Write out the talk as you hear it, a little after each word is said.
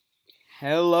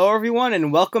Hello, everyone,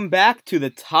 and welcome back to the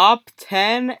Top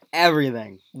 10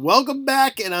 Everything. Welcome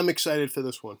back, and I'm excited for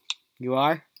this one. You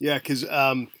are? Yeah, because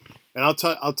and I'll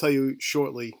tell you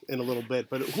shortly in a little bit.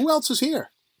 But who else is here?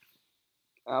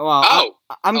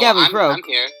 I'm Gavin Croak.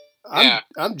 I'm here.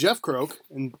 I'm Jeff Croak.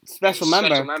 And special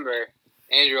member,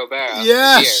 Andrew O'Bara.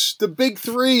 Yes, the big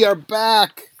three are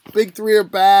back. Big three are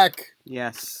back.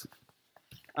 Yes.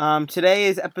 Today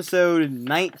is episode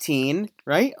 19,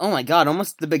 right? Oh my god,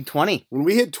 almost the big 20. When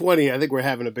we hit 20, I think we're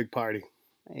having a big party.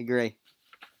 I agree.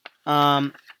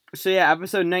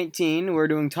 Episode 19, we're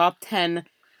doing top 10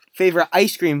 favorite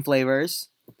ice cream flavors.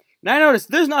 Now I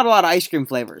noticed there's not a lot of ice cream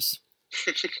flavors.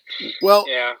 Well,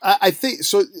 Yeah. I think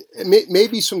so.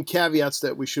 Maybe some caveats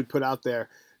that we should put out there.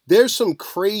 There's some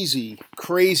crazy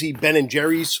Ben and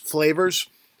Jerry's flavors,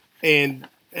 and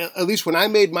at least when I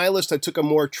made my list, I took a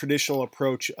more traditional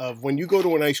approach of when you go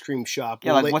to an ice cream shop.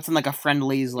 Yeah, what's in like a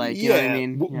Friendly's, like, you know what I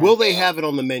mean? Will they have it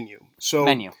on the menu? So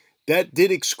Menu. that did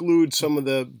exclude some of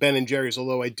the Ben and Jerry's,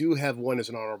 although I do have one as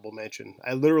an honorable mention.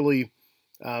 I literally...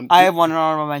 I have one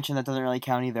honorable mention that doesn't really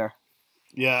count either.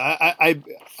 Yeah, I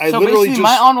so literally basically, just...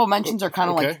 my honorable mentions are kind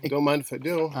of okay, like... don't mind if I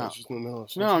do. I Oh. was just in the middle of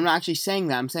No, something. I'm not actually saying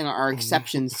that. I'm saying are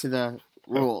exceptions to the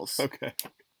rules. Okay,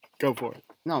 go for it.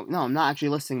 No, I'm not actually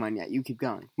listing mine yet. You keep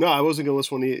going. No, I wasn't going to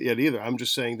list one yet either. I'm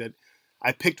just saying that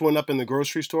I picked one up in the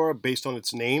grocery store based on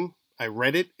its name. I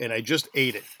read it, and I just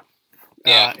ate it.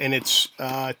 Yeah. And it's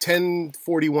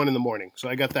 10:41 in the morning, so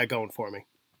I got that going for me.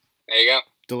 There you go.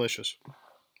 Delicious.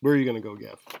 Where are you going to go,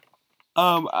 Gav?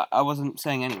 I wasn't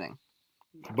saying anything.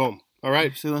 Boom. All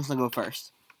right. So let's go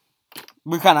first.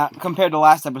 We're kind of, compared to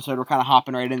last episode, we're kind of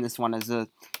hopping right in this one as the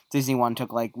Disney one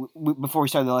took like, before we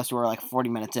started the list, we were like 40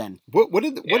 minutes in. What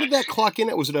did that clock in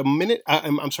at? Was it a minute?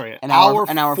 I'm sorry, An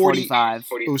hour 45.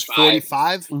 It was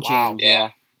 45? And Wow. change,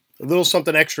 Yeah. A little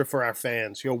something extra for our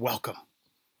fans. You're welcome.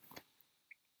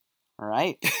 All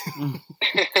right.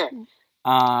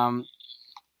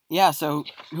 So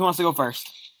who wants to go first?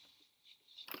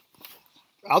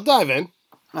 I'll dive in.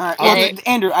 All right. All right.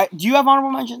 Andrew, do you have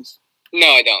honorable mentions? No,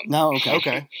 I don't. No? Okay.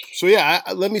 Okay. So yeah,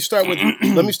 let me start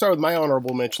with my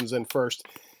honorable mentions then first.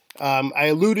 I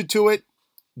alluded to it.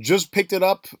 Just picked it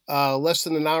up less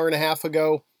than an hour and a half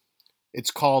ago.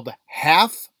 It's called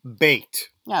Half Baked.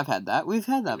 Yeah, I've had that. We've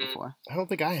had that Mhm. before. I don't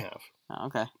think I have. Oh,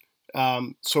 okay.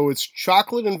 So it's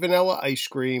chocolate and vanilla ice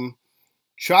cream,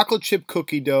 chocolate chip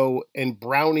cookie dough, and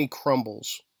brownie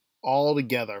crumbles all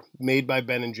together, made by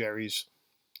Ben and Jerry's.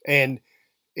 And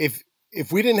if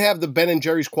we didn't have the Ben and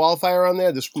Jerry's qualifier on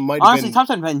there, this might have Honestly, been... top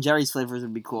 10 Ben Jerry's flavors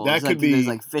would be cool. That There's could be- There's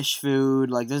like fish food.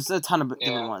 Like there's a ton of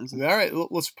different Yeah. ones. All right,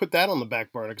 let's put that on the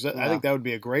back burner because I Yeah. think that would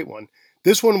be a great one.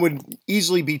 This one would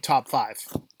easily be top 5,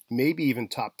 maybe even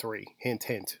top 3. Hint,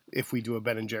 hint. If we do a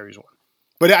Ben and Jerry's one,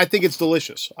 but I think it's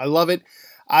delicious. I love it.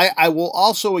 I will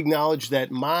also acknowledge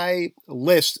that my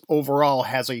list overall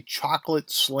has a chocolate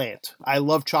slant. I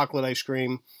love chocolate ice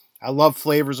cream. I love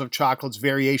flavors of chocolates,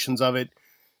 variations of it.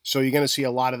 So you're going to see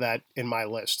a lot of that in my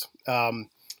list. So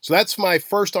that's my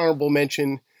first honorable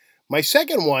mention. My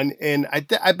second one, and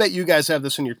I bet you guys have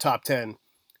this in your top 10,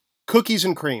 cookies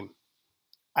and cream.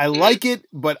 I like it,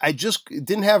 but I just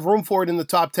didn't have room for it in the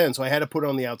top 10, so I had to put it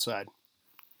on the outside.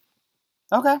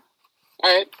 Okay.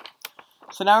 All right.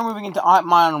 So now we're moving into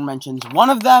my honorable mentions. One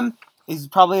of them is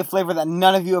probably a flavor that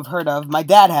none of you have heard of. My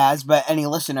dad has, but any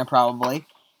listener probably.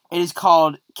 It is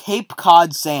called Cape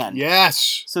Cod Sand.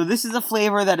 Yes. So this is a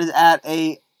flavor that is at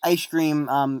a ice cream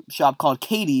shop called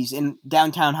Katie's in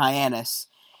downtown Hyannis.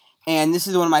 And this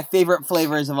is one of my favorite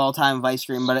flavors of all time of ice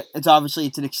cream, but it's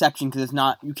an exception because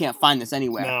you can't find this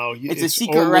anywhere. No, It's a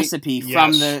secret recipe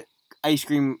from yes. the ice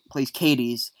cream place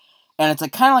Katie's. And it's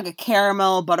like kind of like a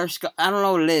caramel butterscotch. I don't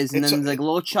know what it is. And It's then there's like a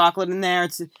little chocolate in there.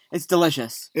 It's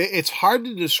delicious. It's hard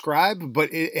to describe,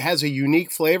 but it has a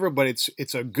unique flavor, but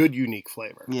it's a good unique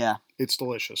flavor. Yeah. It's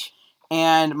delicious.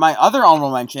 And my other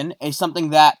honorable mention is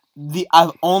something that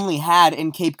I've only had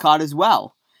in Cape Cod as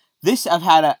well. This I've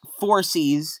had at Four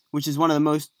Seas, which is one of the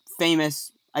most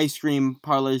famous ice cream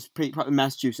parlors in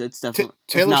Massachusetts. Definitely,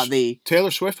 if not the.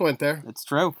 Taylor Swift went there. That's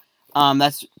true.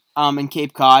 That's in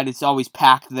Cape Cod. It's always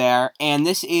packed there. And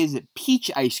this is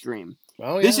peach ice cream.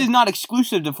 Oh, yeah. This is not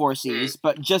exclusive to Four Seas,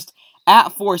 but just at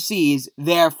Four Seas,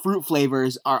 their fruit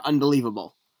flavors are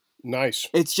unbelievable. Nice.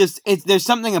 There's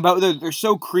something about them. They're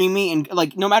so creamy and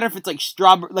like no matter if it's like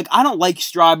strawberry, like I don't like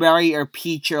strawberry or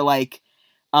peach or like,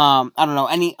 I don't know,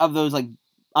 any of those like,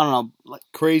 I don't know, like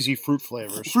Crazy fruit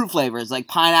flavors. fruit flavors like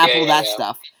pineapple, Yeah, that yeah.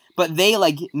 stuff. but they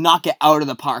like knock it out of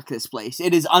the park. This place,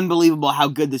 it is unbelievable how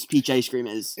good this peach ice cream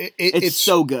is. It's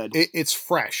so good. It's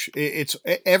fresh. It's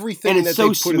everything, and it's that so they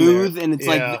put smooth, in there. and it's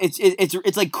like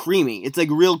it's like creamy. It's like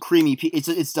real creamy.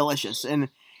 It's delicious, and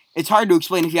it's hard to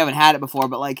explain if you haven't had it before.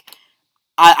 But like,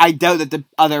 I doubt that the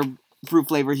other fruit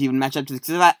flavors even match up to this,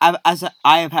 because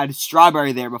I have had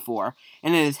strawberry there before,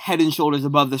 and it is head and shoulders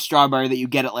above the strawberry that you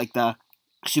get at like the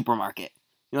supermarket.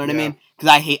 You know what I mean? Because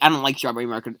I don't like strawberry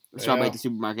at the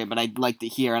supermarket, but I liked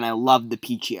it here, and I love the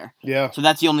peach here. Yeah. So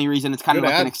that's the only reason. It's kind of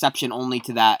like an exception only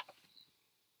to that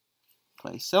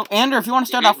place. So Andrew, if you want to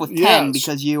start off with 10,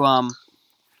 because you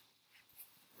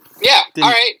Yeah. All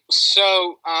right.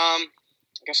 So I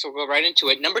guess we'll go right into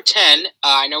it. Number 10.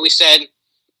 I know we said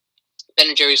Ben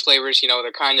and Jerry's flavors.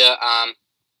 They're kind of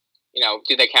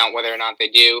do they count? Whether or not they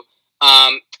do.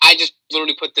 I just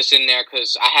literally put this in there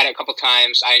because I had it a couple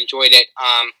times. I enjoyed it.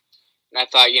 And I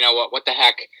thought, what the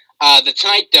heck? The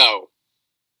Tonight Dough.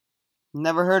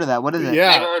 Never heard of that. What is it?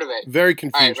 Yeah. Never heard of it. Very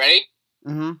confused. All right, ready?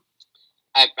 Mm-hmm.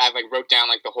 I've wrote down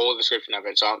the whole description of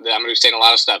it, so I'm going to be saying a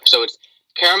lot of stuff. So it's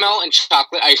caramel and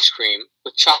chocolate ice cream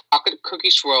with chocolate cookie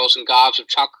swirls and gobs of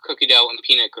chocolate cookie dough and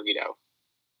peanut cookie dough.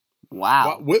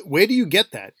 Wow. Where do you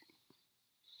get that?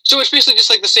 So it's basically just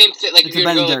like the same thing, like it's if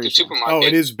you go to the supermarket. Oh,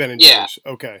 it is Ben and Jerry's.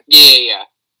 Okay. Yeah.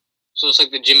 So it's like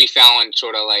the Jimmy Fallon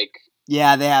sort of like.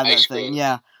 Yeah, they have that thing.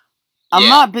 Yeah. I'm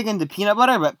not big into peanut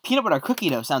butter, but peanut butter cookie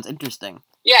dough sounds interesting.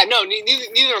 Yeah, no,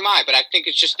 neither am I. But I think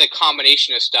it's just the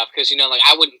combination of stuff because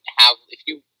I wouldn't have if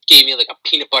you gave me like a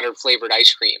peanut butter flavored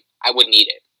ice cream, I wouldn't eat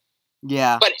it.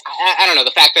 Yeah. But I don't know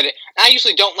the fact that I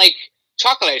usually don't like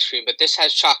chocolate ice cream, but this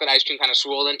has chocolate ice cream kind of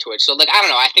swirled into it. So like I don't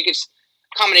know. I think it's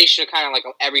combination of kind of like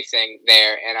everything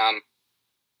there, and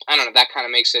I don't know, that kind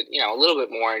of makes it a little bit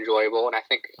more enjoyable, and I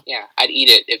think I'd eat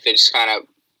it if it's kind of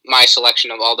my selection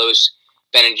of all those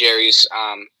Ben and Jerry's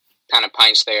kind of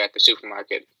pints there at the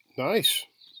supermarket. Nice,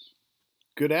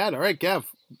 good ad. All right, Gav,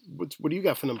 what do you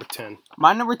got for number 10?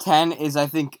 My number 10 is, I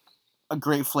think, a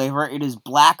great flavor. It is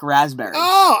black raspberry.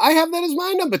 Oh, I have that as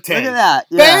my number 10. Look at that!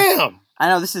 Yeah. Bam! I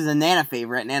know this is a Nana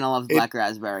favorite. Nana loves black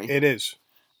raspberry. It is.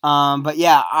 But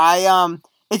yeah,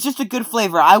 it's just a good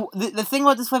flavor. The thing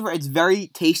about this flavor, it's very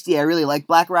tasty. I really like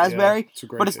black raspberry,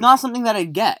 but it's not something that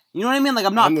I'd get. You know what I mean? Like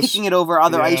I'm not picking it over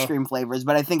other ice cream flavors,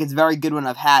 but I think it's very good when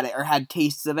I've had it or had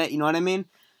tastes of it. You know what I mean?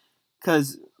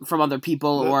 Because from other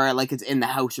people or like it's in the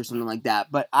house or something like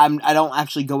that. But I don't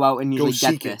actually go out and usually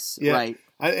get this. Yeah. Right.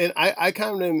 I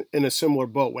kind of am in a similar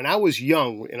boat. When I was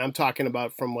young, and I'm talking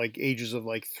about from like ages of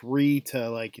like 3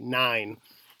 to like 9,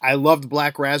 I loved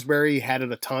black raspberry, had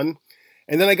it a ton,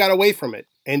 and then I got away from it.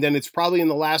 And then it's probably in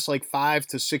the last like 5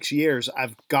 to 6 years,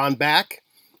 I've gone back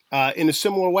in a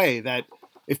similar way that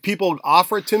if people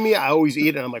offer it to me, I always eat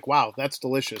it. And I'm like, wow, that's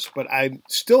delicious. But I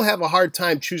still have a hard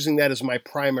time choosing that as my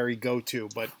primary go-to.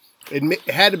 But it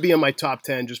had to be in my top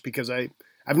 10 just because I've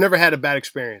never had a bad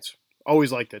experience.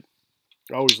 Always liked it.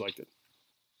 All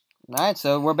right,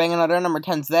 so we're banging out our number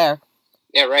 10s there.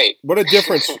 Yeah, right. What a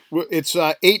difference. It's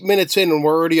 8 minutes in and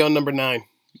we're already on number 9.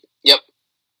 Yep.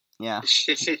 Yeah.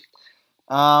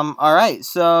 All right,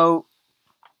 so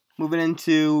moving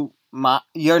into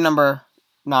your number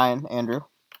 9, Andrew.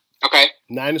 Okay.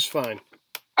 9 is fine.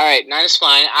 All right, 9 is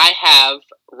fine. I have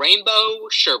rainbow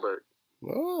sherbet.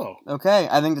 Oh. Okay,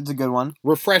 I think that's a good one.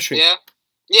 Refreshing.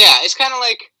 Yeah, it's kind of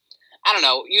like, I don't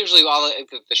know, usually all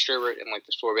the sherbet and like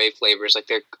the sorbet flavors, like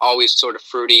they're always sort of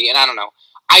fruity, and I don't know.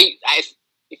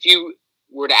 If you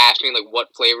were to ask me like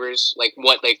what flavors, like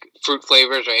what like fruit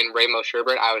flavors are in rainbow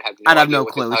sherbet, I would have no I'd have idea no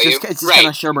what clue. to tell It's you. just kind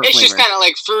of sherbet It's flavor. just kind of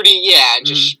like fruity,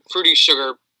 just fruity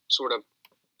sugar sort of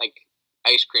like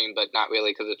ice cream, but not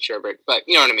really because it's sherbet. But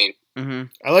you know what I mean.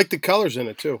 Mm-hmm. I like the colors in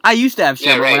it too. I used to have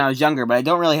sherbet when I was younger, but I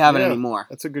don't really have it anymore.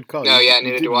 That's a good color. No,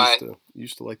 neither do I. You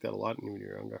used to like that a lot when you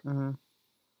were younger. Mm-hmm.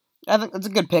 I think that's a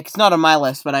good pick. It's not on my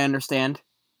list, but I understand.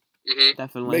 Mm-hmm.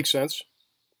 Definitely makes sense.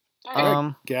 All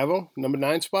right, Gavo, number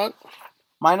 9 spot.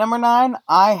 My number 9,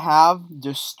 I have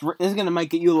just this is might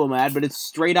get you a little mad, but it's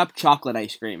straight up chocolate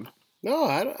ice cream. No,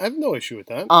 I have no issue with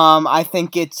that. I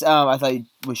think it's I thought you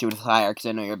wish it was higher because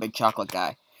I know you're a big chocolate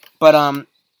guy, but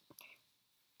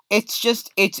it's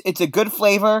just it's a good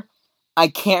flavor. I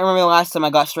can't remember the last time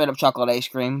I got straight up chocolate ice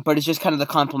cream, but it's just kind of the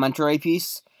complimentary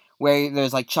piece where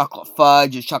there's like chocolate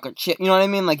fudge, there's chocolate chip. You know what I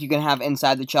mean? Like you can have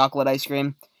inside the chocolate ice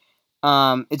cream.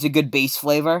 It's a good base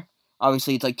flavor.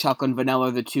 Obviously, it's like chocolate and vanilla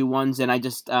are the two ones, and I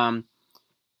just but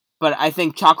I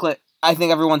think chocolate. I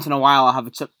think every once in a while I'll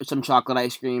have some chocolate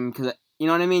ice cream because you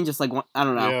know what I mean. Just like I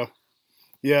don't know.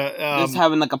 Yeah. Just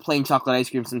having like a plain chocolate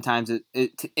ice cream sometimes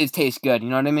it tastes good. You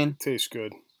know what I mean? Tastes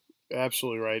good.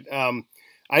 Absolutely right.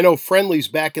 I know Friendly's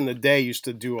back in the day used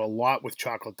to do a lot with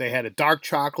chocolate. They had a dark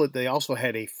chocolate. They also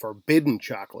had a forbidden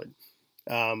chocolate.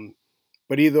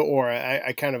 But either or,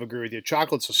 I kind of agree with you.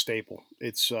 Chocolate's a staple.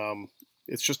 It's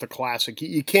just a classic.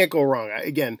 You can't go wrong.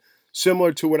 Again,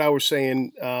 similar to what I was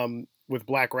saying with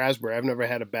black raspberry, I've never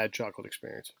had a bad chocolate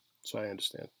experience, so I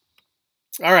understand.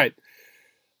 All right.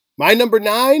 My number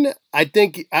 9, I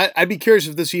think, I'd be curious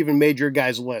if this even made your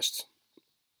guys' list.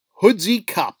 Hoodsie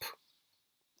Cup.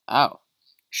 Oh.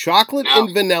 Chocolate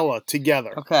and vanilla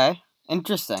together. Okay.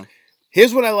 Interesting.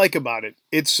 Here's what I like about it.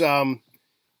 It's an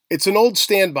old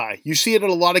standby. You see it at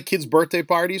a lot of kids' birthday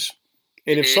parties.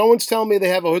 And if someone's telling me they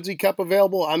have a Hoodsie Cup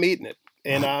available, I'm eating it.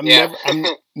 And I'm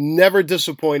never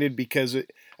disappointed because,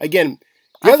 again,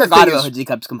 I forgot about Hoodsie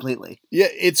Cups completely. Yeah,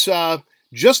 it's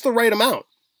just the right amount.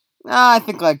 I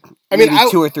think maybe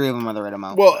 2 or 3 of them are the right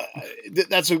amount. Well,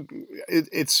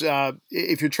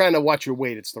 if you're trying to watch your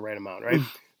weight, it's the right amount, right?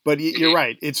 But you're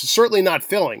right. It's certainly not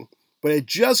filling, but it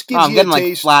just gives you a taste. I'm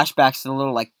getting flashbacks to the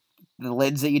little the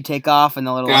lids that you take off and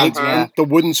the little the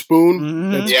wooden spoon.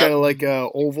 Mm-hmm. It's kind of like a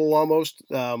oval almost.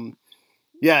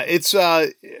 It's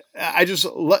I just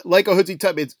like a Hoodsie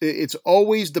Cup. It's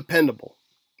always dependable,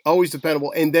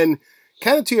 And then,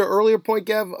 kind of to your earlier point,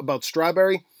 Gav, about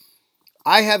strawberry.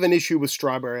 I have an issue with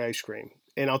strawberry ice cream,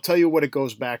 and I'll tell you what it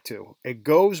goes back to. It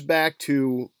goes back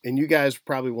to, and you guys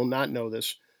probably will not know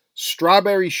this,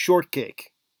 strawberry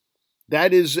shortcake.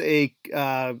 That is a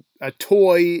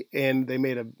toy, and they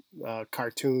made a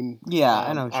cartoon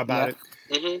I know about it.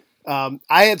 Mm-hmm.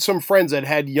 I had some friends that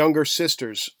had younger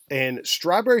sisters, and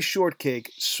strawberry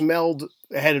shortcake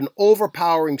had an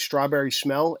overpowering strawberry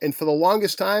smell, and for the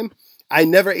longest time, I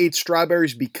never ate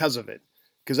strawberries because of it.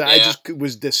 Because I just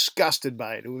was disgusted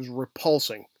by it. It was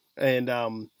repulsing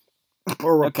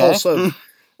or repulsive.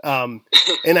 And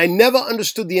I never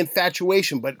understood the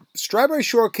infatuation. But strawberry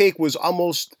shortcake was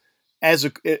almost as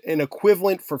an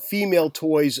equivalent for female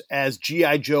toys as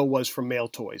G.I. Joe was for male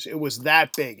toys. It was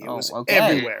that big. It was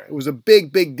everywhere. It was a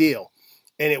big, big deal.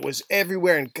 And it was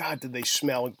everywhere, and God, did they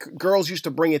smell. And girls used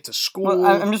to bring it to school.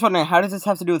 Well, I'm just wondering, how does this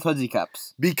have to do with Hoodsie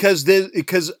Cups? Because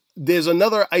there's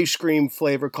another ice cream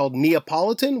flavor called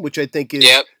Neapolitan, which I think is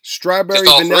strawberry,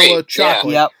 vanilla,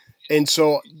 chocolate. Yep. And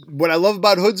so what I love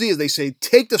about Hoodsie is they say,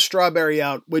 take the strawberry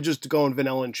out. We're just going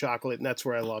vanilla and chocolate, and that's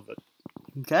where I love it.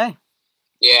 Okay.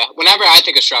 Yeah. Whenever I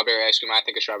think of strawberry ice cream, I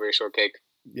think of strawberry shortcake.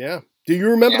 Yeah. Do you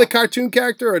remember the cartoon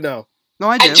character or no? No,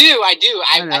 I do. I do.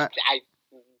 I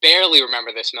barely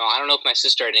remember this smell. I don't know if my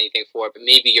sister had anything for it, but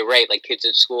maybe you're right. Like kids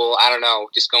at school, I don't know,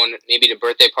 just going maybe to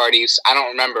birthday parties. I don't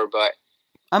remember, but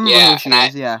I'm who she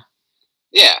is. Yeah.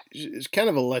 Yeah. It's kind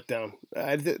of a letdown.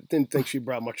 I didn't think she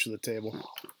brought much to the table.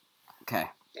 Okay.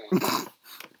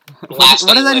 What does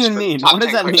that even mean? What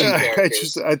does that mean?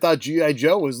 I thought G.I.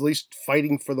 Joe was at least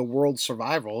fighting for the world's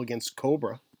survival against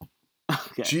Cobra.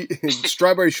 Okay.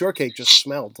 Strawberry shortcake just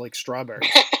smelled like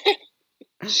strawberries.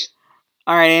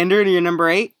 All right, Andrew, to your number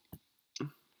 8.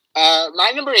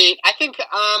 My number 8, I think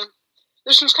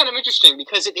this one's kind of interesting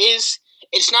because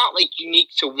it's not like unique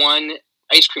to one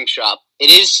ice cream shop. It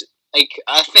is like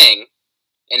a thing,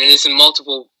 and it is in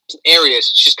multiple areas.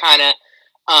 It's just kind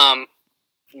of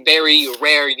very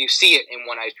rare you see it in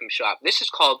one ice cream shop. This is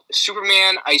called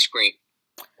Superman ice cream.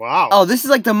 Wow. Oh, this is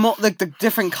like the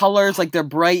different colors, like they're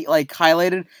bright, like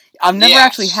highlighted. I've never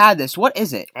actually had this. What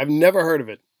is it? I've never heard of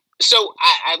it. So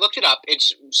I looked it up.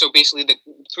 It's basically the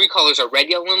 3 colors are red,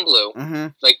 yellow, and blue,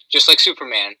 just like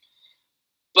Superman.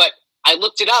 But I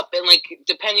looked it up, and like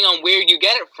depending on where you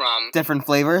get it from, different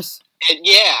flavors.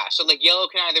 So like yellow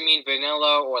can either mean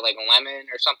vanilla or like lemon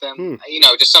or something.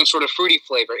 Just some sort of fruity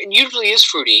flavor. It usually is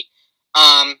fruity.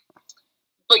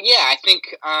 But yeah, I think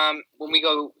when we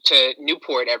go to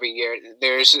Newport every year,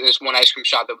 there's one ice cream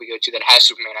shop that we go to that has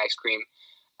Superman ice cream.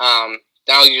 That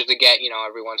I'll usually get,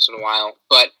 every once in a while.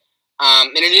 But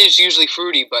and it is usually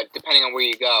fruity, but depending on where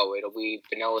you go, it'll be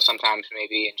vanilla sometimes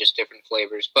maybe and just different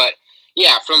flavors. But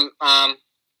yeah, from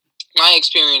my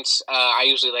experience, I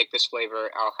usually like this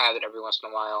flavor. I'll have it every once in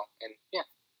a while, and yeah.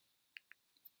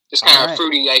 Just kind of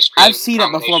fruity ice cream. I've seen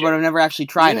it before, but I've never actually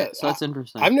tried it, so that's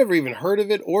interesting. I've never even heard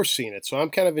of it or seen it, so I'm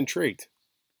kind of intrigued.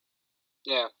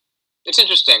 Yeah, it's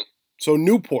interesting. So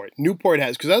Newport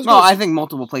has, because I think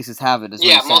multiple places have it. Is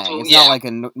what I'm saying. It's not like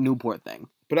a Newport thing.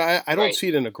 But I don't see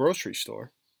it in a grocery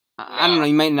store. I don't know.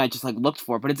 You might not just looked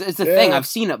for it, but it's a thing. I've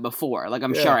seen it before.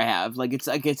 I'm sure I have.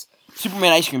 It's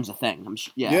Superman ice cream's a thing.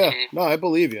 Yeah. No, I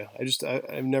believe you.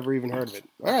 I've never even heard of it.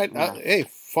 All right. Hey,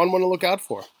 fun one to look out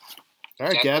for. All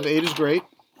right, Gav, 8 is great.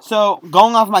 So,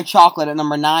 going off my chocolate at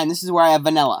number 9, this is where I have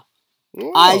vanilla.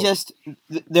 Ooh.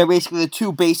 They're basically the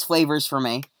 2 base flavors for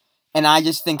me. and I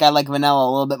just think I like vanilla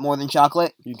a little bit more than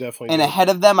chocolate. You definitely And do. ahead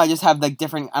of them, I just have like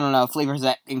different, I don't know, flavors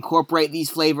that incorporate these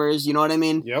flavors. You know what I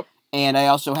mean? Yep. And I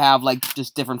also have like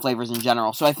just different flavors in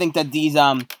general. So I think that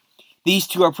these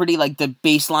two are pretty like the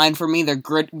baseline for me. They're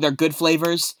good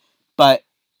flavors, but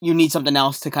you need something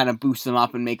else to kind of boost them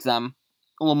up and make them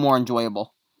a little more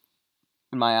enjoyable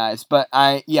in my eyes. But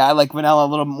I like vanilla a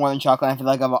little bit more than chocolate. I feel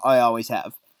like I always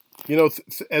have. You know,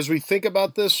 as we think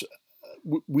about this,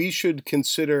 we should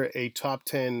consider a top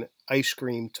 10 ice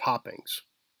cream toppings.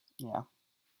 Yeah.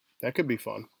 That could be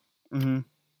fun. Mm-hmm.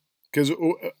 Because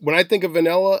when I think of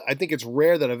vanilla, I think it's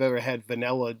rare that I've ever had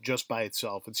vanilla just by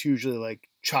itself. It's usually like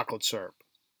chocolate syrup,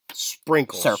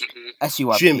 sprinkles, Syrup.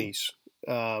 S-U-R-P. Jimmy's,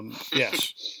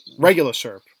 yes, regular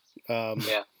syrup.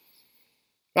 Yeah.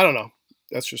 I don't know.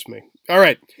 That's just me. All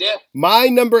right. Yeah. My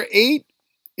number 8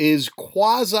 is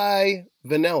quasi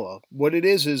vanilla. What it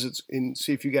is it's, and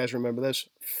see if you guys remember this,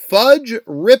 fudge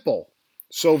ripple.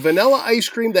 So vanilla ice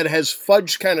cream that has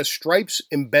fudge kind of stripes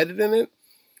embedded in it.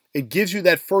 It gives you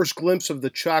that first glimpse of the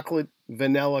chocolate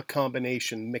vanilla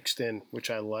combination mixed in, which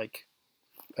I like.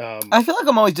 I feel like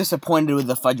I'm always disappointed with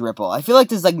the fudge ripple. I feel like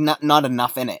there's like not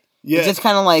enough in it. Yeah, It's just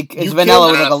kind of like it's You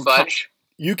vanilla with Not like enough a fudge.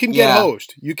 you can get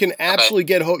hosed. You can absolutely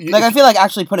get hosed. like. I feel like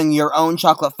actually putting your own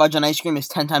chocolate fudge on ice cream is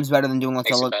 10 times better than doing like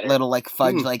Makes a it better. little like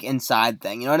fudge Mm. like inside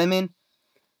thing. You know what I mean?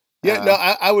 Yeah, no,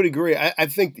 I would agree. I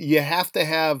think you have to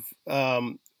have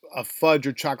a fudge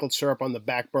or chocolate syrup on the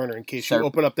back burner in case Syrup. you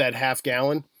open up that half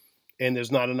gallon and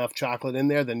there's not enough chocolate in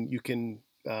there, then you can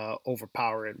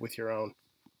overpower it with your own.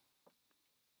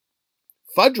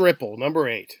 Fudge Ripple, number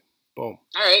 8. Boom.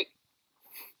 All right.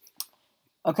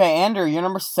 Okay, Andrew, you're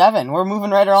number 7. We're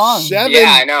moving right along. 7. Yeah,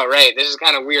 I know, right? This is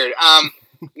kind of weird.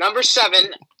 Number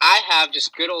 7, I have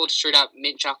just good old straight up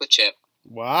mint chocolate chip.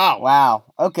 Wow. Wow.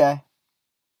 Okay.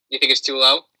 You think it's too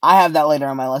low? I have that later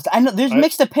on my list. I know there's I-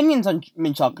 mixed opinions on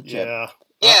mint chocolate chip. Yeah.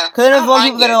 Yeah. Because there's I a don't lot of mind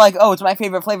people that it. are like, "Oh, it's my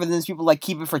favorite flavor." Then there's people like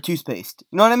keep it for toothpaste.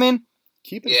 You know what I mean?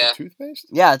 Keep it Yeah. for toothpaste?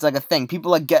 Yeah, it's like a thing.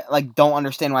 People don't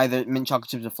understand why the mint chocolate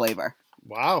chip's a flavor.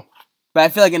 Wow. But I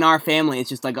feel like in our family, it's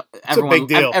just like everyone, big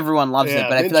deal. everyone loves Yeah, it.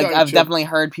 But I mint feel like chocolate I've chip. definitely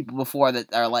heard people before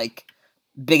that are like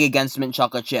big against mint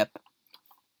chocolate chip.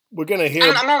 We're going to hear.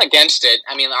 I'm not against it.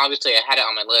 I mean, obviously, I had it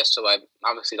on my list, so I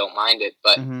obviously don't mind it.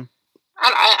 But Mm-hmm.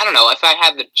 I don't know. If I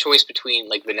had the choice between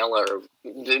like vanilla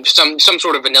or some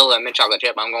sort of vanilla and mint chocolate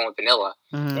chip, I'm going with vanilla.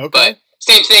 Mm-hmm. Okay. But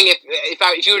same thing.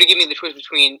 If you were to give me the choice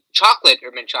between chocolate or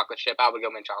mint chocolate chip, I would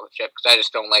go mint chocolate chip because I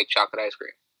just don't like chocolate ice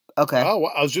cream. Okay. Oh,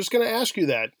 well, I was just going to ask you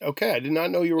that. Okay. I did not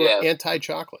know you were Yeah.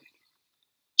 anti-chocolate.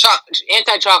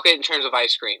 Anti-chocolate in terms of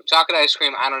ice cream. Chocolate ice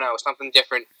cream, I don't know, something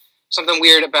different, something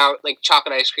weird about like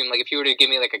chocolate ice cream. Like if you were to give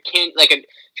me like if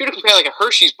you were to compare like a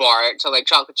Hershey's bar to like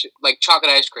chocolate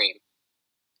ice cream,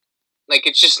 like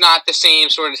it's just not the same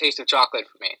sort of taste of chocolate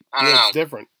for me. I don't Yeah, know. It's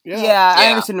different. Yeah, Yeah. I Yeah.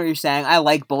 understand what you're saying. I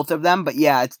like both of them, but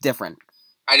yeah, it's different.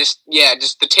 Just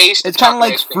the taste. It's of kind of chocolate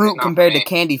like ice cream is fruit not compared for to me.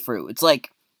 candy fruit. It's like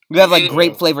you have like Mhm.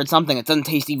 grape flavored something. It doesn't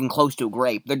taste even close to a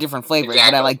grape. They're different flavors, but I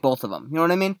Exactly. like both of them. You know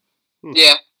what I mean?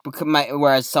 Yeah.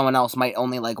 Whereas someone else might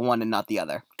only like one and not the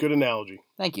other. Good analogy.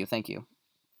 Thank you.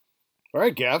 All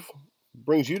right, Gav.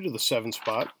 Brings you to the 7th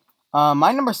spot.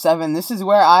 My number 7. This is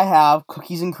where I have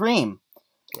cookies and cream.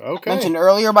 Okay. Mentioned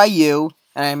earlier by you,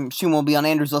 and I'm assuming will be on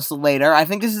Andrew's list later. I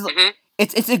think this is Mhm.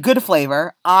 it's a good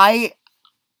flavor.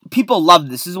 People love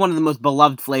this. This is one of the most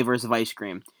beloved flavors of ice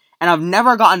cream, and I've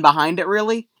never gotten behind it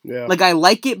really. Yeah. Like I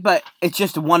like it, but it's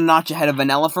just one notch ahead of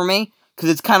vanilla for me because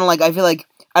it's kind of like I feel like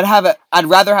I'd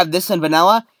rather have this than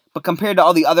vanilla, but compared to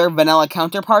all the other vanilla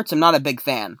counterparts, I'm not a big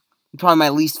fan. It's probably my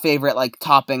least favorite like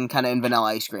topping kind of in vanilla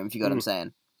ice cream, if you get what I'm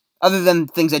saying. Other than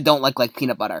things I don't like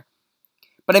peanut butter.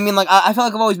 But I mean, like I feel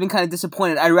like I've always been kind of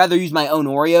disappointed. I'd rather use my own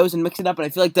Oreos and mix it up, but I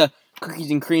feel like the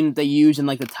cookies and cream that they use in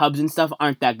like the tubs and stuff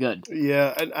aren't that good.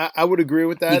 Yeah, and I would agree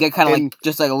with that. You get kind of And, like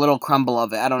just like a little crumble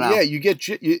of it. I don't know. yeah, you get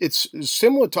it's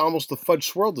similar to almost the fudge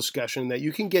swirl discussion that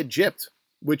you can get gypped,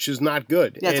 which is not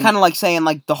good. Yeah, it's And kind of like saying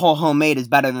like the whole homemade is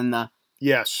better than the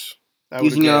yes, I would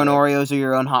using agree your with own that. Oreos or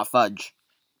your own hot fudge.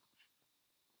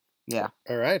 Yeah.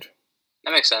 All right.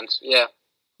 That makes sense. Yeah.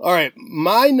 All right,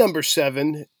 my number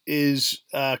 7 is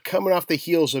coming off the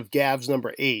heels of Gav's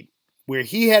number 8, where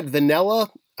he had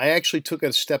vanilla. I actually took it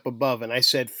a step above, and I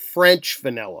said French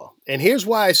vanilla. And here's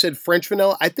why I said French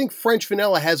vanilla. I think French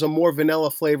vanilla has a more vanilla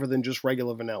flavor than just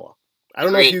regular vanilla. I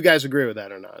don't know if Agreed. you guys agree with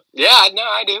that or not. Yeah. No,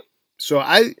 I do. So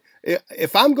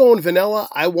if I'm going vanilla,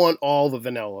 I want all the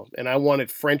vanilla, and I want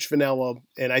it French vanilla.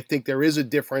 And I think there is a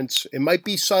difference. It might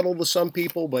be subtle to some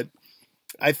people, but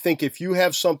I think if you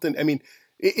have something, I mean,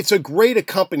 it's a great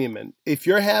accompaniment. If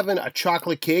you're having a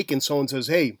chocolate cake and someone says,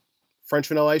 "Hey, French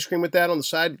vanilla ice cream with that on the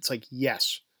side," it's like,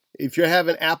 yes, If you're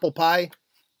having apple pie,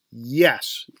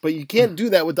 yes. But you can't do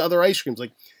that with the other ice creams.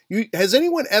 Like, has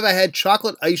anyone ever had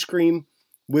chocolate ice cream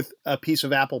with a piece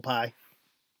of apple pie?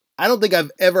 I don't think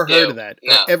I've ever heard of that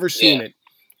or ever seen it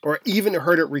or even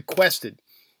heard it requested.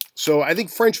 So I think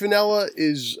French vanilla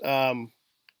is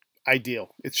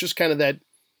ideal. It's just kind of that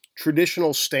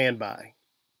traditional standby.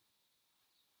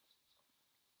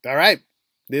 All right.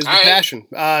 There's the passion.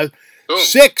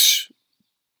 6.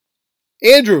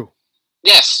 Andrew.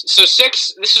 Yes. So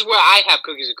 6, this is where I have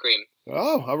cookies and cream.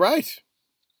 Oh, all right.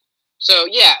 So,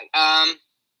 yeah. I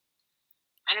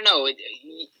don't know.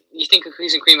 You think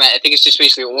cookies and cream, I think it's just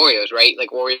basically Oreos, right? Like,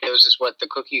 Oreos is what the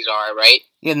cookies are, right?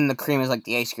 Yeah, and the cream is like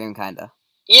the ice cream, kind of.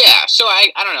 Yeah, so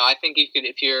I don't know. I think you could,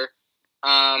 if you're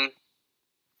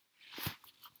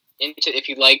if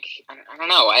you like, I don't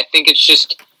know. I think it's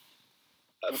just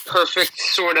a perfect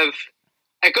sort of.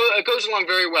 It goes along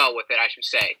very well with it, I should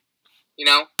say. You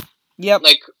know. Yep.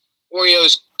 Like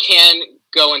Oreos can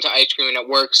go into ice cream and it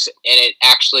works, and it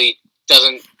actually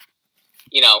doesn't.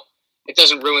 You know, it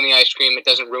doesn't ruin the ice cream. It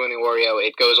doesn't ruin the Oreo.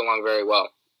 It goes along very well.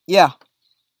 Yeah.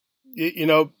 You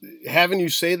know, having you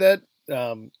say that.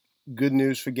 Good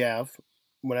news for Gav.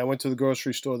 When I went to the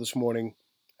grocery store this morning,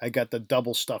 I got the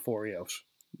double stuff Oreos.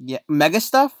 Yeah, mega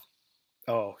stuff.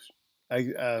 Oh,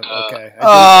 okay. Boo!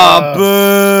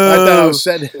 I thought I was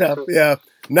setting it up. Yeah,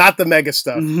 not the mega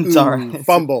stuff. It's all right.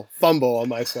 Fumble on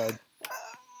my side.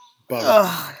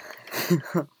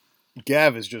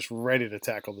 Gav is just ready to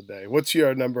tackle the day. What's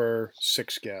your number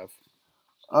 6, Gav?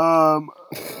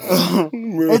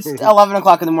 It's 11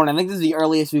 o'clock in the morning. I think this is the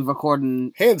earliest we've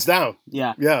recorded. Hands down.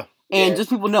 Yeah. Yeah. And just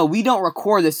people know, we don't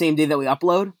record the same day that we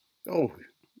upload. Oh,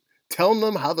 telling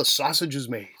them how the sausage is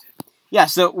made. Yeah,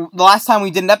 so the last time we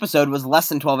did an episode was less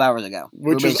than 12 hours ago.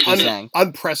 Which is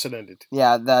unprecedented.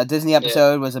 Yeah, the Disney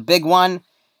episode was a big one,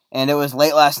 and it was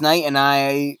late last night, and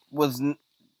I'm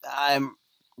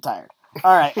tired.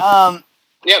 All right.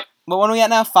 Yep. But when are we at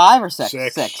now? 5 or 6?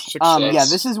 6. 6. Yeah,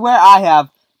 this is where I have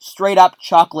straight up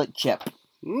chocolate chip.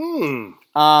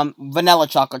 Vanilla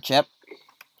chocolate chip.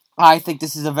 I think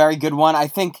this is a very good one. I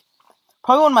think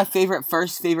probably one of my favorite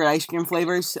ice cream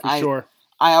flavors. Sure.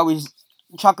 I always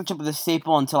chocolate chip was a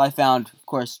staple until I found, of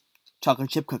course,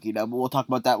 chocolate chip cookie dough. But we'll talk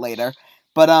about that later.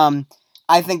 But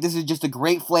I think this is just a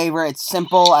great flavor. It's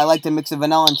simple. I like the mix of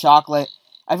vanilla and chocolate.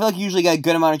 I feel like you usually get a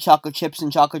good amount of chocolate chips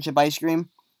and chocolate chip ice cream.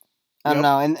 I don't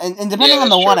know, and depending on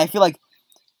the one, I feel like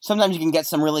sometimes you can get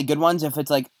some really good ones if it's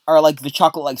like the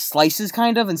chocolate like slices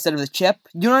kind of instead of the chip.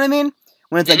 You know what I mean?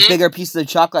 When it's like bigger pieces of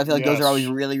chocolate, I feel like those are always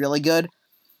really, really good.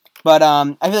 But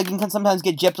I feel like you can sometimes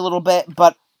get gypped a little bit,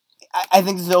 but I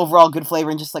think this is overall good flavor,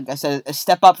 and just like I said, a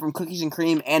step up from cookies and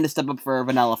cream and a step up for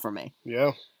vanilla for me.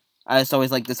 Yeah. I just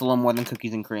always like this a little more than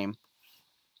cookies and cream,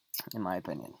 in my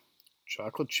opinion.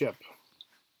 Chocolate chip.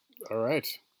 All right.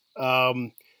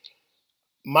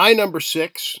 My number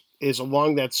 6 is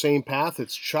along that same path.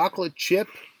 It's chocolate chip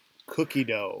cookie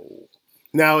dough.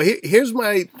 Now, here's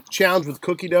my challenge with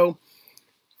cookie dough.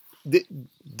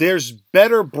 There's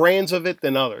better brands of it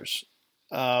than others.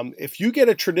 If you get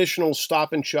a traditional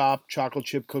Stop and Shop chocolate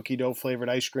chip cookie dough flavored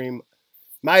ice cream,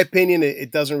 my opinion,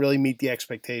 it doesn't really meet the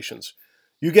expectations.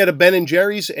 You get a Ben &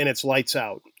 Jerry's and it's lights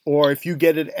out. Or if you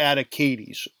get it at a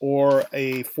Katie's or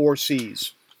a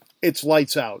 4C's, it's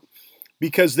lights out.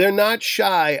 Because they're not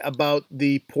shy about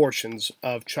the portions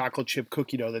of chocolate chip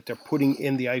cookie dough that they're putting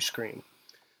in the ice cream.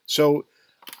 So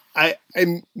I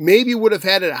maybe would have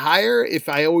had it higher if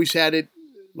I always had it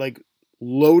like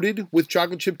loaded with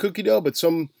chocolate chip cookie dough, but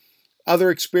some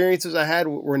other experiences I had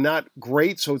were not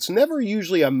great. So it's never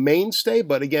usually a mainstay,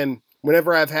 but again,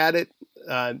 whenever I've had it,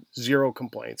 zero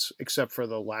complaints except for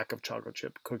the lack of chocolate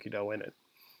chip cookie dough in it.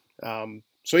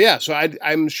 So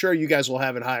I'm sure you guys will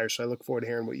have it higher. So I look forward to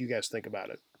hearing what you guys think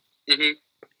about it. Mm-hmm.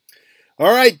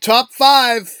 All right, top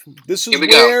 5. This is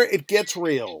where it gets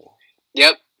real.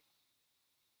 Yep.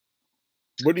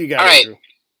 What do you got, All right. Andrew?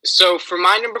 So for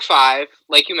my number 5,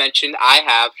 like you mentioned, I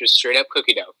have just straight up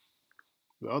cookie dough.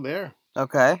 Oh, there.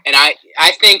 Okay. And I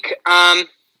think I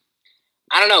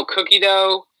don't know, cookie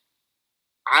dough.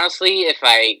 Honestly, if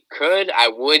I could, I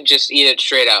would just eat it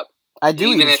straight up. I do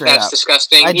even eat it if straight that's up.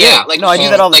 disgusting. I do. Yeah, like I do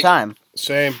that all the time.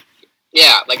 Same.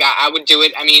 Yeah, like I would do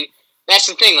it. I mean, that's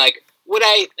the thing. Like, would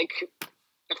I like?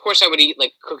 Of course, I would eat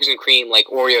like cookies and cream, like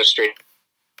Oreos straight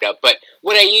up. But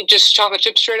would I eat just chocolate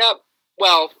chips straight up?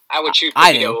 Well, I would choose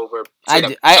cookie dough over.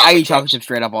 I eat chocolate chips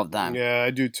straight up all the time. Yeah,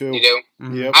 I do too. You do?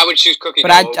 Mm-hmm. Yep. I would choose cookie dough.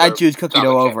 But I'd choose cookie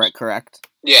dough over it. Correct.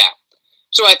 Yeah.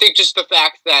 So I think just the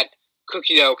fact that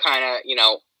cookie dough kind of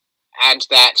adds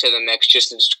that to the mix,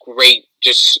 just it's great.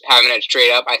 Just having it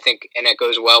straight up, I think, and it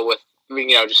goes well with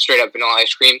just straight up vanilla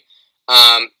ice cream.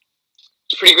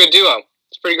 It's a pretty good duo.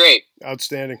 It's pretty great.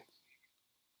 Outstanding.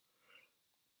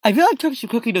 I feel like chocolate chip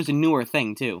cookie dough's a newer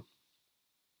thing too.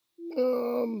 I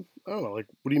don't know. Like,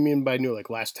 what do you mean by new? Like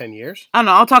last 10 years? I don't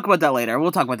know. I'll talk about that later.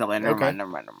 We'll talk about that later. Okay. Never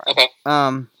mind. Okay.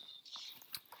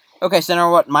 Okay, so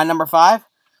now what? My number 5?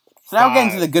 So now we're getting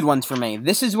to 5. the good ones for me.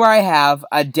 This is where I have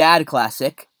a dad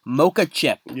classic, Mocha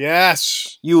Chip.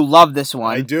 Yes, You love this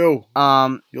one. I do.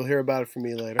 Um, You'll hear about it from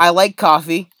me later. I like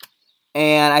coffee,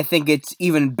 and I think it's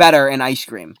even better in ice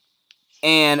cream.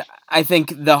 And I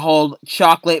think the whole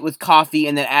chocolate with coffee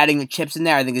and then adding the chips in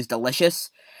there, I think is delicious.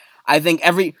 I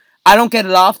don't get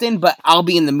it often, but I'll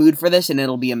be in the mood for this and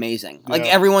it'll be amazing. Like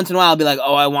Yeah. every once in a while, I'll be like,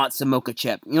 oh, I want some mocha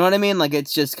chip. You know what I mean? Like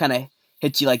it's just kind of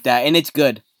hits you like that, and it's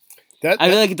good. I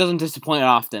feel like it doesn't disappoint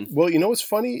often. Well, you know what's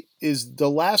funny is the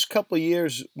last couple of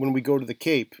years when we go to the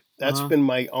Cape, that's been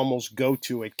my almost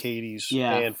go-to at Katie's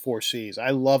and Four Seas. I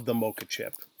love the mocha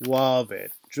chip. Love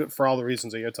it. For all the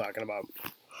reasons that you're talking about.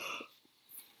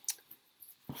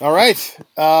 All right.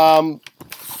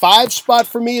 5 spot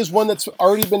for me is one that's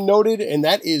already been noted, and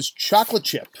that is chocolate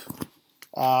chip.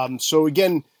 So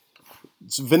again,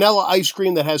 it's vanilla ice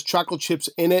cream that has chocolate chips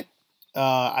in it.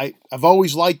 I've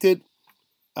always liked it.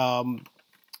 And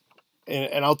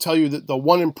I'll tell you that the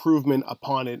one improvement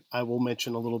upon it I will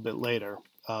mention a little bit later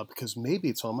because maybe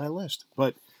it's on my list.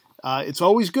 But it's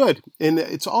always good, and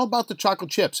it's all about the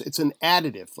chocolate chips. It's an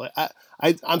additive.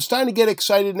 I'm starting to get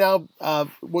excited now.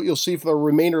 What you'll see for the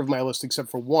remainder of my list, except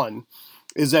for one,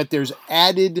 is that there's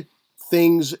added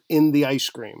things in the ice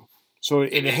cream. So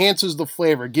it enhances the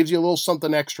flavor. It gives you a little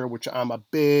something extra, which I'm a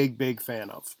big, big fan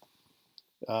of.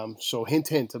 So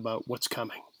hint about what's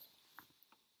coming.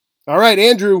 All right,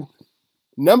 Andrew,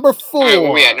 number 4. All right,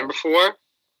 where we at? Number 4?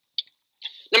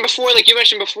 Number 4, like you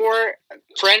mentioned before,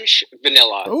 French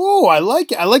vanilla. Oh, I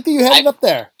like it. I like that you had it up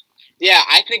there. Yeah,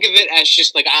 I think of it as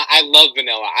just like, I love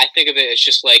vanilla. I think of it as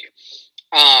just like,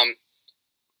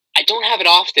 I don't have it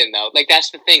often though. Like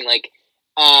that's the thing. Like,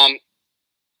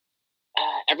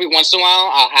 every once in a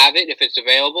while I'll have it if it's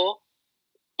available.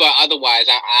 But otherwise,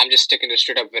 I'm just sticking to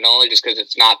straight up vanilla just because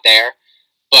it's not there.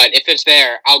 But if it's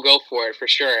there, I'll go for it for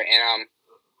sure. And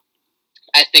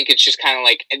I think it's just kind of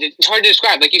like, it's hard to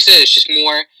describe. Like you said, it's just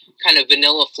more kind of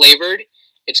vanilla flavored.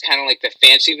 It's kind of like the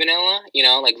fancy vanilla, you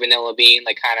know, like vanilla bean,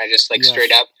 like kind of just like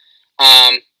straight up.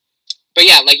 But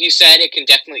yeah, like you said, it can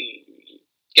definitely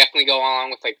go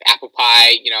along with like apple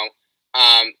pie, you know,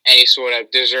 any sort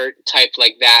of dessert type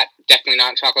like that. Definitely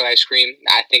not chocolate ice cream.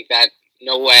 I think that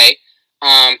no way.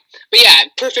 But yeah,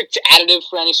 perfect additive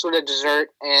for any sort of dessert,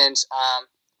 and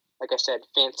like I said,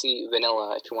 fancy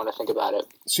vanilla if you want to think about it.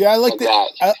 See, I like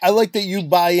that. I like that you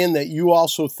buy in that you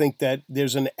also think that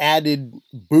there's an added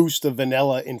boost of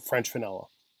vanilla in French vanilla.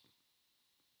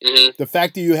 Mm-hmm. The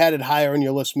fact that you had it higher on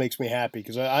your list makes me happy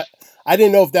because I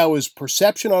didn't know if that was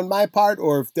perception on my part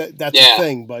or if that's a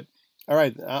thing. But all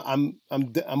right, I'm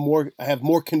more. I have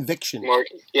more conviction.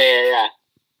 Yeah.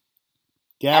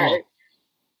 Gamma, right.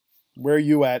 Where are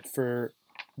you at for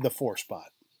the 4 spot?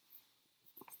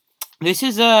 This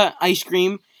is a ice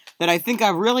cream that I think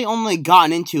I've really only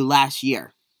gotten into last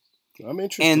year. I'm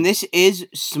interested. And this is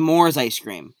s'mores ice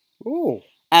cream. Ooh.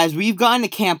 As we've gone to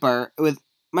camper with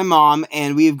my mom,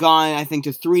 and we've gone, I think,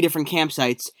 to 3 different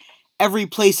campsites, every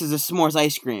place is a s'mores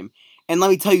ice cream. And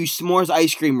let me tell you, s'mores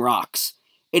ice cream rocks.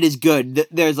 It is good.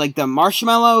 There's like the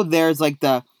marshmallow, there's like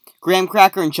the graham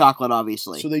cracker and chocolate,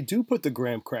 obviously. So they do put the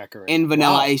graham cracker in. And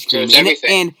vanilla ice cream. So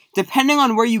and depending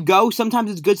on where you go,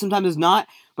 sometimes it's good, sometimes it's not.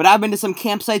 But I've been to some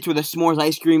campsites where the s'mores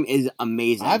ice cream is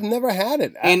amazing. I've never had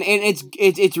it. And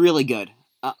it's really good.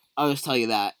 I'll just tell you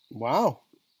that. Wow.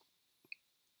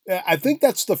 I think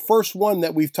that's the first one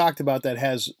that we've talked about that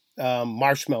has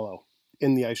marshmallow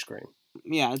in the ice cream.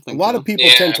 Yeah, I think a lot of people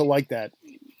tend to like that.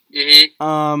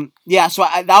 Mm-hmm. Yeah, so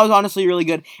that was honestly really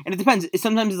good, and it depends.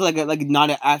 Sometimes it's like not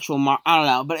an actual I don't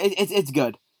know, but it's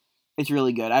good. It's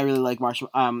really good. I really like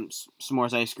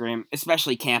s'mores ice cream,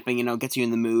 especially camping. You know, gets you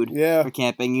in the mood for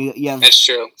camping. You have That's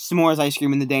true. S'mores ice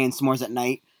cream in the day and s'mores at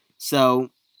night.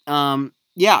 So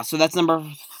yeah, so that's number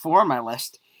 4 on my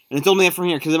list, and it's only from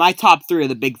here because my top 3 are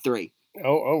the big 3.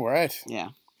 Oh, right. Yeah.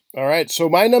 All right. So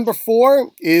my number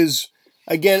 4 is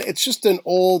again, it's just an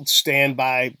old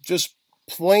standby, just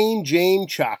plain Jane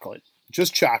chocolate,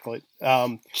 just chocolate.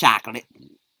 Chocolate.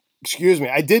 Excuse me.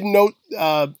 I did note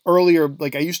earlier,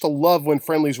 like I used to love when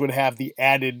Friendlies would have the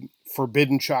added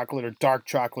forbidden chocolate or dark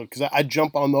chocolate because I'd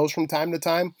jump on those from time to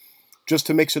time just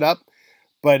to mix it up.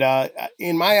 But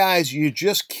in my eyes, you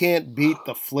just can't beat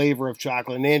the flavor of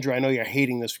chocolate. And Andrew, I know you're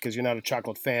hating this because you're not a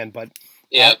chocolate fan, but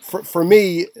for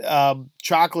me,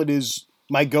 chocolate is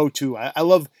my go-to. I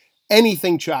love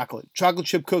anything chocolate. Chocolate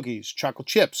chip cookies, chocolate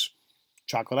chips,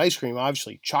 chocolate ice cream,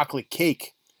 obviously. Chocolate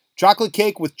cake. Chocolate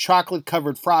cake with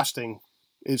chocolate-covered frosting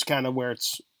is kind of where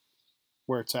it's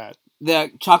at.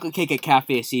 The chocolate cake at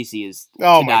Cafe Assisi is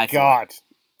Oh, to my die for. God.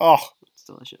 Oh, It's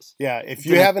delicious. yeah. If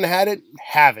you haven't had it,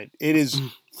 have it. It is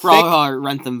For all thick. our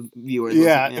Rentham viewers.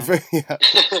 Yeah, listen, yeah.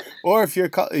 Or if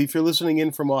you're listening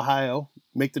in from Ohio,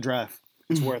 make the drive.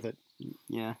 It's worth it.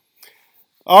 Yeah.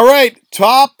 All right,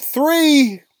 top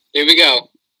 3. Here we go.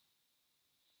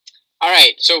 All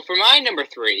right, so for my number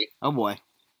 3, Oh, boy.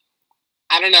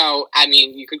 I don't know. I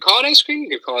mean, you could call it ice cream. You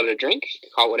could call it a drink. You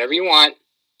could call it whatever you want.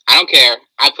 I don't care.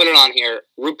 I put it on here.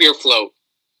 Root beer float.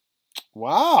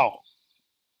 Wow.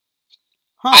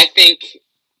 Huh. I think,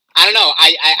 I don't know.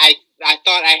 I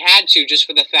thought I had to just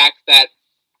for the fact that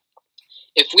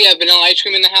if we have vanilla ice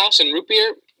cream in the house and root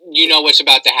beer, you know what's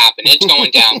about to happen. It's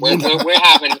going down. We're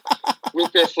having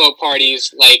root beer float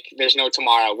parties like there's no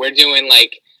tomorrow. We're doing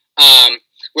like,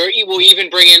 we'll even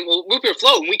bring in root beer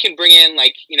float, and we can bring in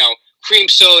like, cream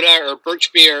soda or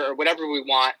birch beer or whatever we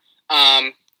want.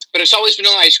 But it's always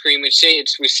vanilla ice cream. We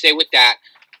stay with that.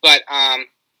 But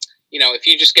if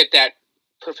you just get that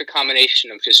perfect combination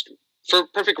of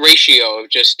perfect ratio of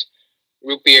just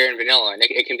root beer and vanilla, and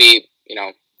it can be,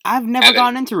 I've never Evan.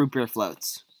 gone into root beer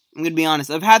floats. I'm going to be honest.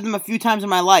 I've had them a few times in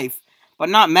my life, but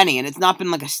not many, and it's not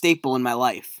been like a staple in my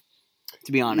life,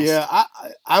 to be honest. Yeah,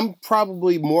 I'm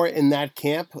probably more in that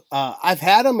camp. I've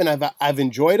had them and I've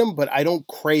enjoyed them, but I don't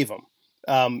crave them.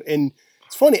 And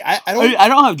it's funny. I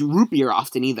don't have root beer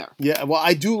often either. Yeah, well,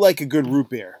 I do like a good root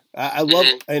beer. I love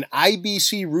an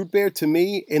IBC root beer. To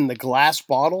me, in the glass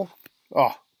bottle,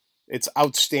 oh, it's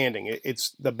outstanding.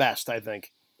 It's the best, I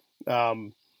think.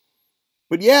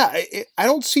 But yeah, I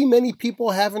don't see many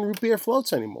people having root beer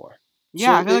floats anymore. Yeah,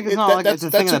 So I feel like it's not like it's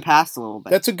a thing of the past a little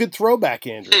bit. That's a good throwback,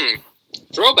 Andrew.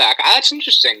 Throwback. That's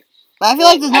interesting. But I feel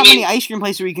like there's not I mean- many ice cream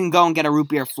places where you can go and get a root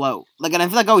beer float. Like, and I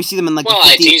feel like I always see them in like Well, the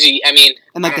it's 50s, easy. I mean,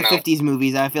 in like I the don't know. 50s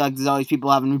movies. I feel like there's always people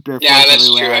having root beer floats Yeah, that's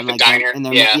everywhere. true, at and, the like, diner. in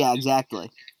their, Yeah.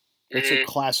 exactly. It's a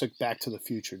classic Back to the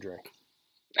Future drink.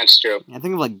 That's true. I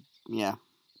think of like, yeah.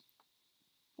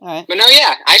 All right. But no,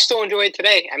 yeah, I still enjoy it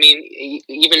today. I mean,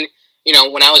 even,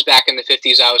 when I was back in the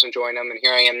 50s, I was enjoying them, and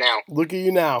here I am now. Look at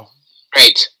you now.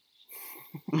 Great.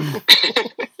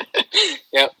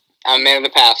 Yep, I'm a man of the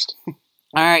past. All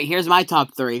right, here's my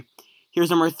top 3. Here's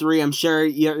number 3. I'm sure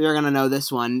you're going to know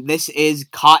this one. This is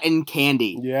cotton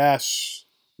candy. Yes.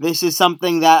 This is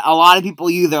something that a lot of people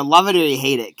either love it or you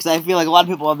hate it. Because I feel like a lot of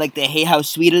people they hate how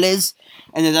sweet it is.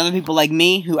 And there's other people like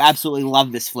me who absolutely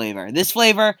love this flavor. This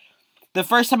flavor, the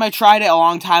first time I tried it a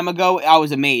long time ago, I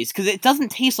was amazed. Because it doesn't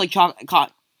taste like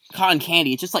cotton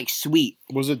candy. It's just like sweet.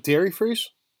 Was it Dairy Freeze?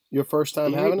 Your first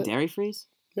time having it? Dairy Freeze?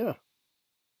 Yeah.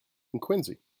 In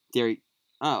Quincy. Dairy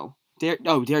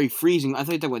Freezing. I thought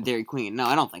you were talking about Dairy Queen. No,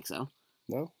 I don't think so.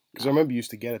 No? Because I remember you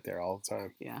used to get it there all the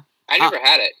time. Yeah. I never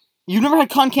had it. You've never had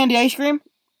cotton candy ice cream?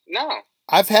 No.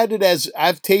 I've had it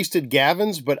I've tasted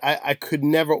Gavin's, but I could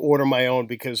never order my own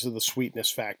because of the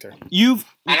sweetness factor. I don't-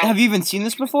 Have you even seen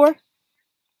this before?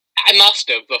 I must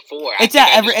have before. It's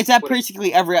at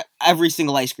basically every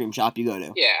single ice cream shop you go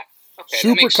to. Yeah. Okay, that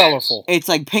Super makes sense. colorful. It's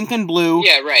like pink and blue.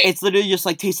 Yeah, right. It's literally just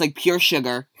like tastes like pure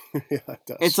sugar. Yeah, it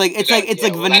does. It's like Yeah, well, that's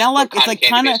vanilla. what It's cotton like candy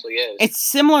kind of. basically is. It's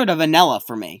similar to vanilla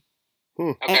for me,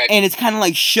 Okay. and it's kind of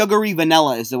like sugary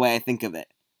vanilla is the way I think of it.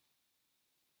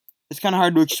 It's kind of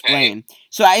hard to explain.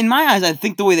 So in my eyes, I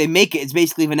think the way they make it is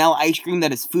basically vanilla ice cream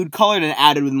that is food colored and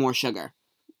added with more sugar.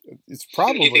 It's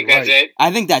probably you think right. that's it?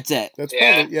 I think that's it. That's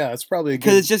Yeah. probably that's probably a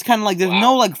Because good. it's just kind of like there's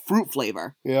no like fruit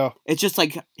flavor. Yeah. It's just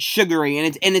like sugary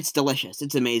and it's delicious.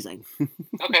 It's amazing.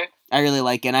 Okay. I really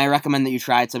like it. And I recommend that you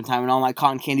try it sometime. And all my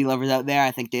cotton candy lovers out there,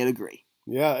 I think they'd agree.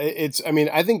 Yeah, it's. I mean,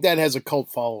 I think that has a cult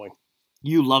following.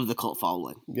 You love the cult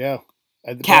following. Yeah.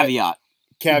 Caveat.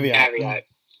 Caveat.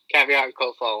 Caveat and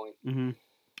cult following. Mm-hmm.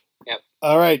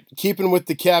 All right, keeping with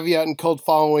the caveat and cult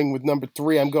following with number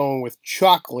 3, I'm going with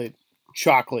chocolate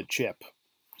chip.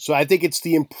 So I think it's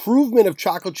the improvement of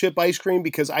chocolate chip ice cream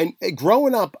because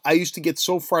growing up, I used to get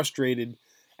so frustrated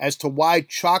as to why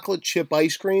chocolate chip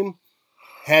ice cream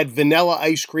had vanilla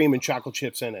ice cream and chocolate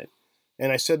chips in it.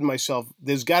 And I said to myself,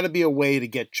 there's got to be a way to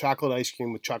get chocolate ice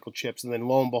cream with chocolate chips. And then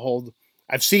lo and behold,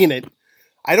 I've seen it.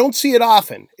 I don't see it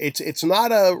often. It's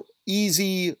not a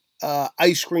easy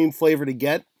ice cream flavor to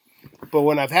get. But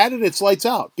when I've had it, it's lights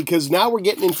out. Because now we're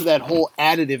getting into that whole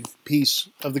additive piece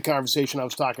of the conversation I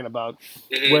was talking about.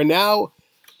 Mhm. Where now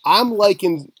I'm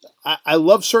liking, I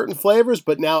love certain flavors,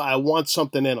 but now I want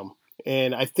something in them.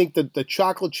 And I think that the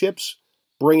chocolate chips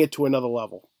bring it to another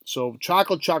level. So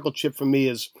chocolate chip for me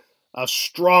is a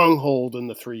stronghold in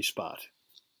the 3 spot.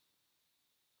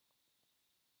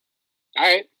 All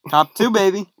right. Top 2,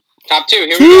 baby. Top 2. Here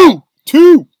we go.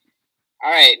 Two. All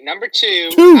right, number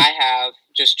 2. Two. I have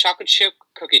just chocolate chip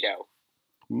cookie dough.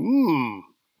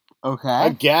 Okay. A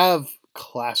Gav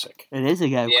classic. It is a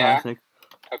Gav Yeah. classic.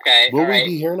 Okay. Will all we right.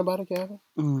 be hearing about it, Gavin?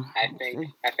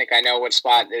 I think I know what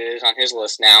spot it is on his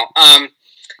list now.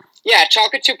 Yeah,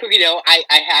 chocolate chip cookie dough.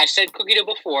 I said cookie dough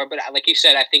before, but like you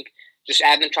said, I think just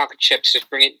adding the chocolate chips just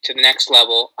bring it to the next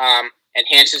level.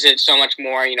 Enhances it so much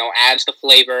more. Adds the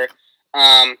flavor.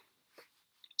 And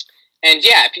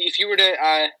yeah, if you were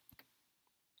to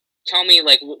tell me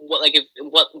what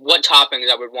toppings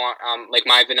I would want like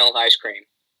my vanilla ice cream,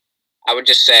 I would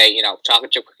just say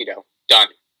chocolate chip cookie dough. Done.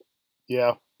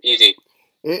 Yeah. Easy.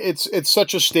 It's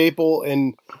such a staple,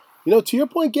 and to your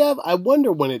point, Gav, I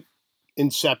wonder when it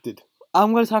incepted.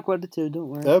 I'm going to talk about it too. Don't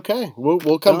worry. Okay, we'll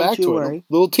come Don't back you to worry. it.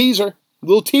 Little teaser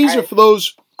Alright. for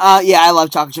those. Yeah, I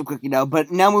love chocolate chip cookie dough. But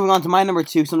now moving on to my number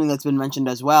 2, something that's been mentioned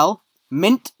as well: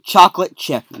 mint chocolate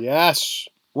chip. Yes.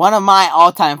 One of my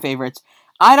all-time favorites.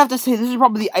 I'd have to say this is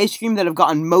probably the ice cream that I've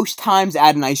gotten most times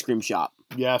at an ice cream shop.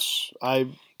 Yes.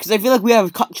 Because I feel like we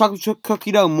have chocolate chip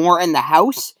cookie dough more in the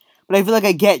house, but I feel like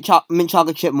I get mint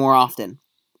chocolate chip more often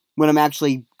when I'm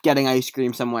actually getting ice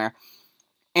cream somewhere.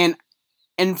 And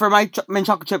for my mint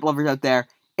chocolate chip lovers out there,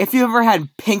 if you ever had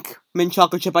pink mint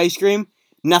chocolate chip ice cream,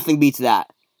 nothing beats that.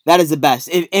 That is the best.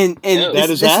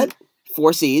 That?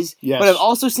 4 C's. Yes. But I've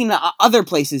also seen it other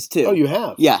places too. Oh, you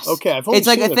have? Yes. Okay, I've only It's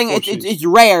like seen a thing. Four Cs, It's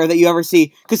rare that you ever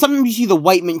see, because sometimes you see the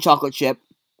white mint chocolate chip.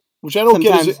 which I don't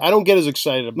sometimes- get as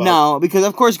excited about. No, because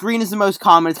of course green is the most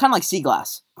common. It's kind of like sea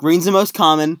glass. Green's the most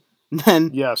common. Then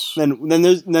Yes.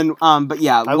 but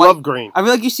yeah, I white, love green. I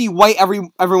feel like you see white every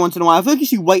once in a while. I feel like you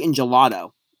see white in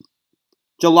gelato.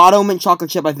 Gelato mint chocolate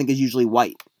chip, I think, is usually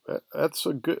white. That's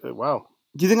a good. Wow.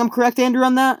 Do you think I'm correct, Andrew,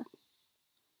 on that?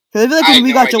 Because I feel like I when had we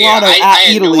no got idea. gelato I at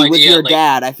had no Italy with idea, your like-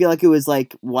 dad, I feel like it was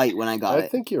like white when I got I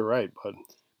it. think you're right, bud.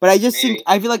 But I just Maybe. think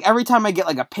I feel like every time I get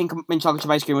like a pink mint chocolate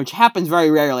chip ice cream, which happens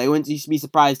very rarely, I wouldn't be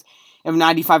surprised if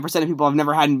 95% of people have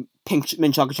never had pink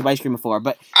mint chocolate chip ice cream before.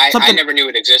 But I something- never knew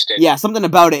it existed. yeah, something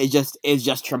about it is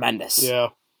just tremendous. Yeah.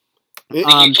 You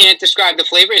can't describe the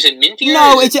flavor. Is it minty?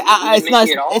 No, or it's is it not.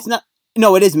 minty at all? It's not.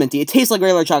 No, it is minty. It tastes like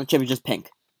regular chocolate chip. It's just pink,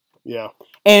 Yeah.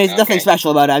 and it's nothing Okay. special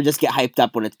about it. I just get hyped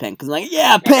up when it's pink because I'm like,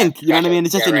 yeah, pink. You know what I mean?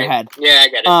 It's just in your head. Yeah, I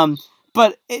get it.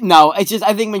 But no, it's just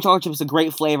I think mint chocolate chip is a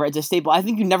great flavor. It's a staple. I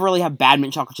think you never really have bad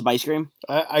mint chocolate chip ice cream.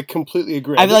 I completely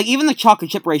agree. I feel like even the chocolate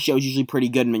chip ratio is usually pretty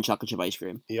good in mint chocolate chip ice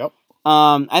cream. Yep.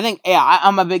 I think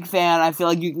I'm a big fan. I feel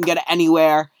like you can get it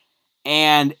anywhere,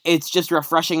 and it's just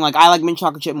refreshing. Like I like mint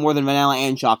chocolate chip more than vanilla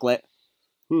and chocolate,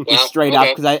 Wow, just straight up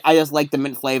okay. because I just like the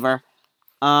mint flavor.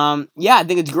 Yeah, I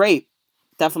think it's great.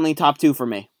 Definitely top 2 for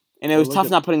me. And it was Look tough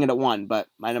at- not putting it at 1, but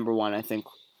my number 1, I think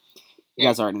you Yeah.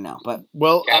 guys already know. But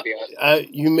Well, Caveat.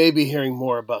 you may be hearing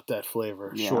more about that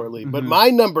flavor Yeah. shortly. But Mhm. my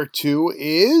number 2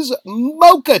 is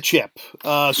mocha chip.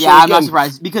 So yeah, I'm not again-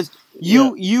 surprised because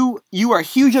you are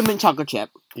huge on mint chocolate chip.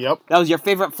 Yep. That was your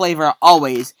favorite flavor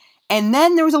always. And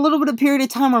then there was a little bit of period of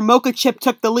time where mocha chip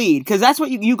took the lead because that's what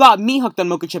you got me hooked on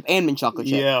mocha chip and mint chocolate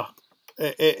chip. Yeah.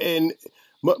 And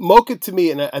mocha to me,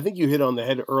 and I think you hit on the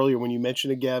head earlier when you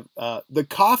mentioned it, Gav, the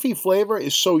coffee flavor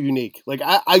is so unique. Like,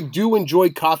 I do enjoy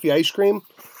coffee ice cream,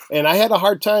 and I had a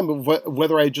hard time with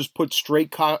whether I just put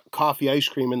straight coffee ice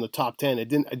cream in the top 10. It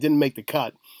didn't make the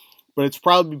cut, but it's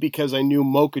probably because I knew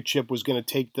mocha chip was going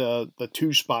to take the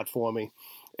 2 spot for me.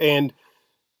 And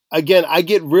again, I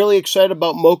get really excited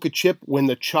about mocha chip when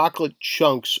the chocolate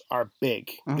chunks are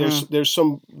big. Mhm. There's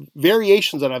some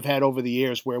variations that I've had over the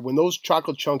years where when those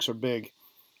chocolate chunks are big,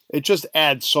 it just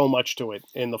adds so much to it,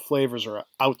 and the flavors are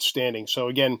outstanding. So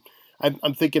again,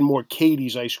 I'm thinking more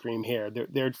Katie's ice cream here.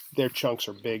 Their chunks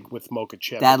are big with mocha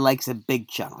chip. Dad likes a big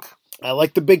chunk. I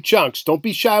like the big chunks. Don't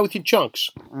be shy with your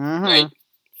chunks. Mm-hmm. Right.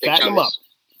 Big Fatten them up. chunks.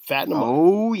 Fatten them up.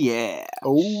 Oh yeah.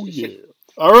 Oh yeah.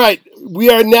 All right, we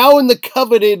are now in the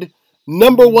coveted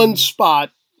number 1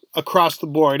 spot across the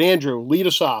board. Andrew, lead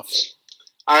us off.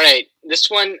 All right, this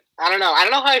one I don't know. I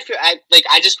don't know how I feel.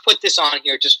 I just put this on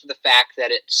here just for the fact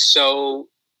that it's so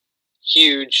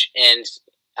huge, and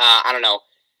I don't know.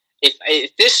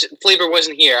 If this flavor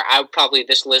wasn't here, I would probably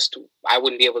I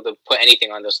wouldn't be able to put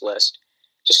anything on this list.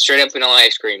 Just straight up vanilla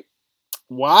ice cream.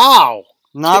 Wow.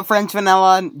 Not French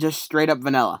vanilla, just straight up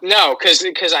vanilla. No, because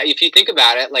if you think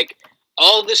about it, like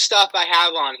all this stuff I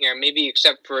have on here, maybe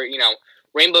except for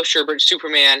Rainbow Sherbet,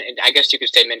 Superman, and I guess you could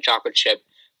say mint chocolate chip.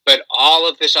 But all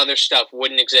of this other stuff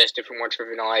wouldn't exist if it weren't for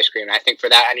vanilla ice cream. And I think for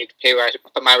that, I need to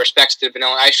put my respects to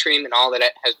vanilla ice cream and all that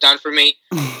it has done for me.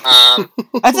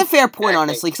 That's a fair point, I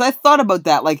honestly, because I thought about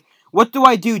that. Like, what do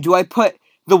I do? Do I put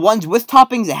the ones with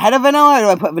toppings ahead of vanilla, or do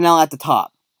I put vanilla at the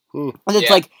top? Hmm. And it's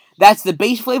Yeah. like that's the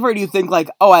base flavor, or do you think like,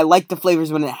 oh, I like the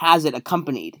flavors when it has it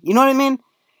accompanied? You know what I mean?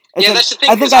 It's Yeah, like, that's the thing.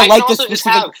 I think 'Cause I can like the also just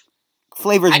specific have.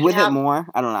 flavors I can with it have- more.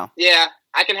 I don't know. Yeah,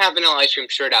 I can have vanilla ice cream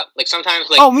straight up. Like sometimes,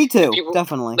 like Oh, me too. people-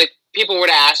 Definitely. like people were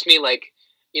to ask me, like,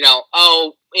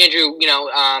 oh, Andrew,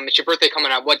 it's your birthday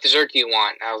coming up. What dessert do you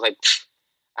want? And I was like,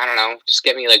 I don't know, just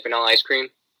get me like vanilla ice cream.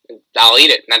 And I'll eat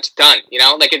it, and that's done.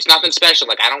 Like it's nothing special.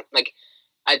 Like I don't like.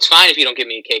 It's fine if you don't give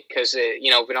me a cake because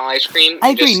vanilla ice cream. I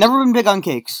agree. Never been big on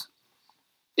cakes.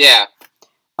 Yeah.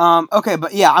 Okay,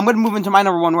 but yeah, I'm gonna move into my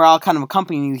number one where I'll kind of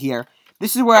accompany you here.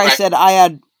 This is where I Okay. said I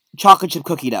had chocolate chip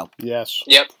cookie dough. Yes.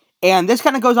 Yep. And this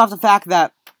kind of goes off the fact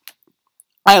that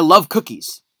I love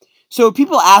cookies. So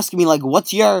people ask me like,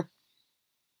 "What's your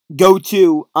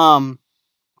go-to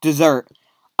dessert?"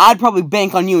 I'd probably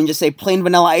bank on you and just say plain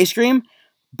vanilla ice cream,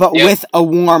 but Yep. with a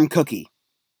warm cookie,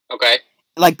 Okay.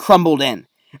 like crumbled in,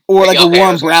 or like Okay, a I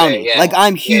warm was gonna say, brownie. yeah. Like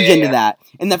I'm huge Yeah, into yeah. that,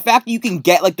 and the fact that you can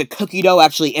get like the cookie dough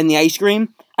actually in the ice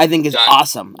cream, I think is Done.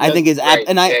 awesome. I Yeah, think is Right.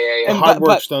 and I yeah. The and hard but-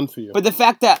 work's done for you. But the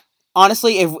fact that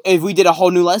honestly, if we did a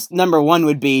whole new list, number one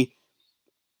would be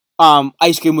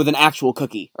ice cream with an actual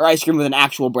cookie or ice cream with an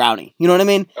actual brownie. You know what I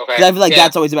mean? Okay. 'Cause I feel like yeah.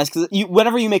 that's always the best. Because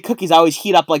whenever you make cookies, I always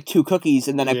heat up like 2 cookies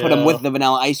and then I put them Yeah. with the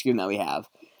vanilla ice cream that we have,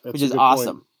 That's which a is good point.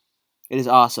 awesome. It is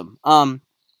awesome.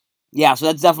 Yeah, so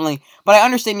that's definitely. But I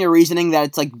understand your reasoning that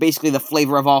it's like basically the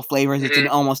flavor of all flavors. It's in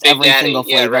almost Big every Daddy. single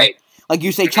Yeah. flavor. Right. Like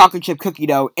you say, Mhm. chocolate chip cookie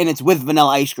dough, and it's with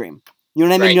vanilla ice cream. You know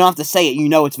what I mean? Right. You don't have to say it. You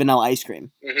know it's vanilla ice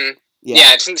cream. Mm-hmm. Yeah.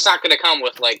 Yeah. It's not going to come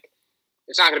with like.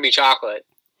 It's not going to be chocolate.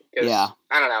 'Cause, Yeah.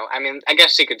 I don't know. I mean, I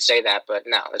guess you could say that, but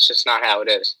no, that's just not how it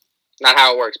is. Not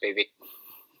how it works, baby.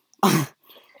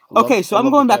 Okay, so I'm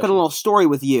going back on a little story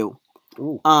with you.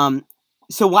 Ooh.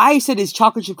 So why I said is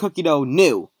chocolate chip cookie dough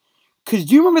new? Because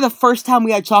do you remember the first time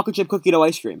we had chocolate chip cookie dough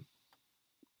ice cream?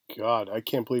 God, I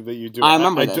can't believe that you do. I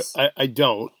remember this. I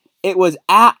don't. It was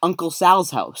at Uncle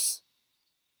Sal's house.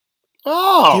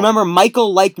 Oh. Do you remember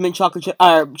Michael liked mint chocolate chip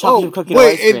chip cookie dough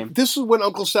wait, ice cream? this is when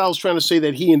Uncle Sal's trying to say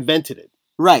that he invented it.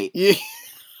 Right. Yeah.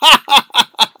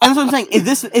 And that's what I'm saying. Is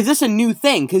this a new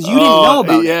thing? Because you didn't know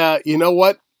about it. Yeah, you know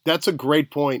what? That's a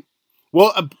great point.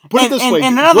 Well, put it And- this and- way.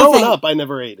 and another Growing thing- up, I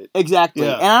never ate it. Exactly.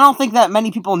 Yeah. And I don't think that many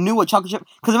people knew what chocolate chip...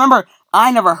 Because remember,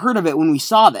 I never heard of it when we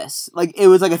saw this. Like, it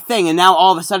was like a thing, and now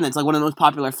all of a sudden it's like one of the most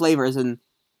popular flavors. And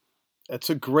That's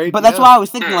a great... But that's yeah. why I was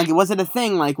thinking, like, was it a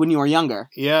thing, like, when you were younger?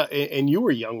 Yeah, and you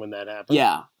were young when that happened.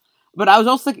 Yeah. But I was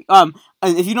also thinking... and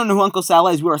if you don't know who Uncle Sal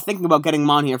is, we were thinking about getting him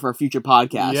on here for a future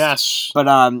podcast. Yes.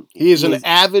 But, He is an is-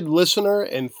 avid listener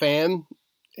and fan,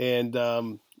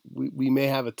 and we may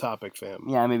have a topic, fam.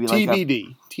 yeah, maybe like a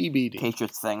TBD.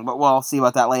 Patriots thing. But we'll see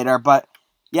about that later. But,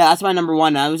 yeah, that's my number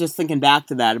one. I was just thinking back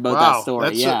to that, about that story.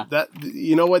 That's Yeah.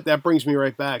 you know what? That brings me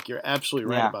right back. You're absolutely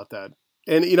right Yeah. about that.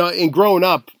 And in growing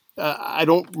up, I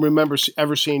don't remember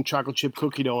ever seeing chocolate chip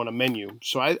cookie dough on a menu.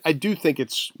 So I do think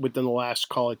it's within the last,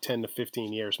 call it 10 to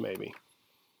 15 years, maybe.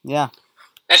 Yeah.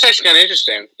 That's actually kind of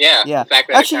interesting. Yeah. Yeah. The fact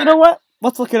that it Actually, you kinda- know what?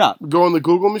 Let's look it up. Go on the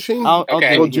Google machine. I'll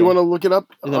Okay. do Well, it do you here. want to look it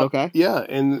up? Is that okay? Yeah,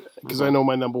 and because I know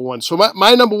my number one. So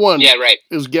my number one Yeah. Right.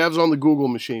 is Gav's on the Google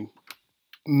machine.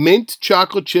 Mint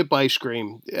chocolate chip ice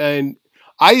cream. And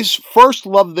I first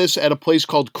loved this at a place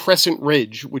called Crescent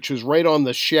Ridge, which is right on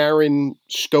the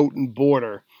Sharon-Stoughton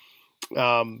border.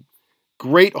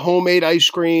 Great homemade ice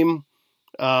cream.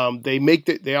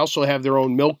 They also have their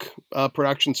own milk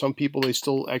production. Some people, they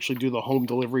still actually do the home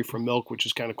delivery for milk, which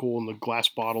is kind of cool in the glass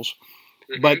bottles.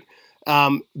 Mhm. But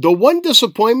the one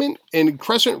disappointment, and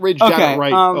Crescent Ridge got Okay. it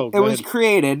right. It was ahead.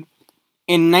 created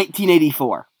in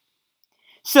 1984.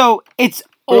 So it's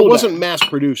But older. it wasn't mass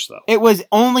produced though. It was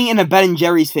only in a Ben and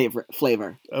Jerry's favorite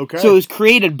flavor. Okay. So it was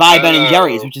created by Ben and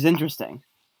Jerry's, Oh. which is interesting.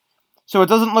 So it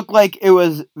doesn't look like it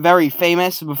was very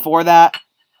famous before that.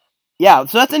 Yeah,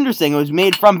 so that's interesting. It was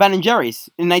made from Ben and Jerry's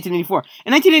in 1984.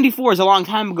 And 1984 is a long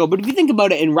time ago, but if you think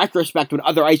about it in retrospect, when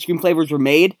other ice cream flavors were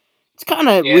made, it's kind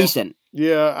of Yeah. recent.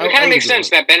 yeah, It kind of makes sense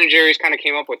that Ben and Jerry's kind of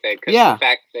came up with it because Yeah. the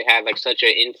fact they had like such an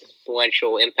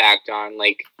influential impact on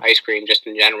like ice cream just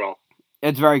in general.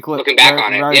 It's very clear. Looking back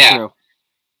on it, very yeah. true.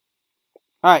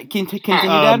 All right, continue,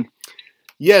 Um, Dad.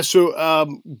 Yeah, so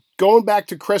going back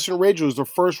to Crescent Ridge was the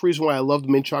first reason why I loved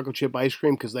mint chocolate chip ice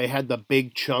cream, because they had the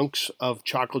big chunks of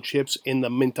chocolate chips in the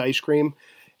mint ice cream.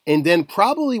 And then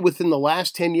probably within the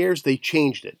last 10 years, they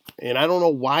changed it. And I don't know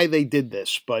why they did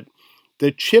this, but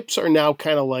the chips are now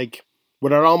kind of like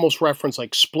what I'd almost reference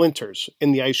like splinters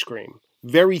in the ice cream.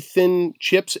 Very thin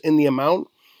chips in the amount.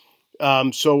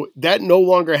 So that no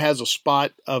longer has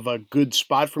a good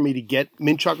spot for me to get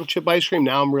mint chocolate chip ice cream.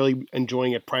 Now I'm really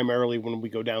enjoying it primarily when we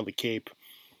go down the Cape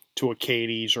to a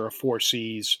Katie's or a Four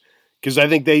C's, because I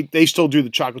think they still do the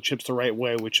chocolate chips the right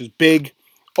way, which is big,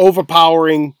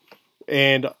 overpowering,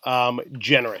 and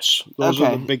generous. Those are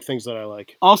Okay. the big things that I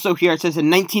like. Also here it says in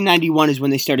 1991 is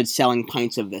when they started selling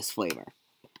pints of this flavor.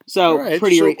 So All right,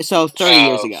 so 30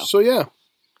 years ago. So yeah,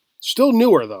 still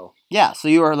newer though. Yeah, so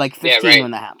you were like 15 right.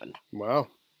 when that happened. Wow.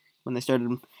 When they started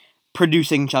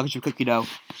producing chocolate chip cookie dough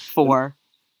for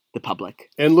the public.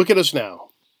 And look at us now.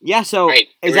 Yeah, so Right,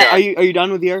 is here that we are you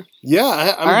done with your?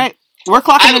 Yeah. All right. We're I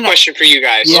clocking have a in. question for you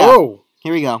guys. Yeah. Oh.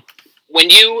 Here we go. When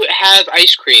you have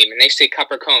ice cream and they say cup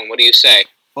or cone, what do you say?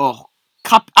 Oh,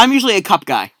 cup. I'm usually a cup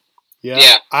guy. Yeah.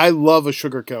 Yeah. I love a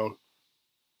sugar cone.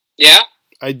 Yeah?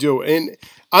 I do. And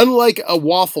unlike a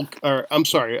waffle, or I'm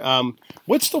sorry,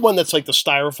 what's the one that's like the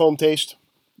styrofoam taste?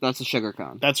 That's a sugar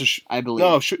cone. That's a I believe.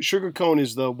 no. Sugar cone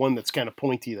is the one that's kind of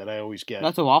pointy that I always get.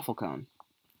 That's a waffle cone.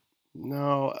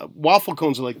 No, waffle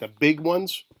cones are like the big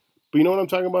ones. But you know what I'm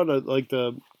talking about? Like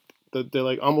they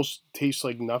like almost taste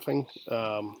like nothing.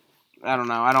 I don't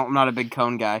know. I'm not a big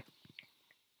cone guy.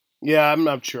 Yeah, I'm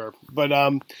not sure, but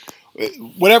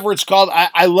whatever it's called,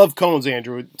 I love cones,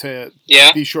 Andrew. To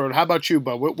Yeah? be short. How about you,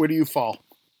 bud? Where do you fall?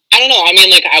 I don't know. I mean,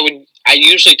 like, I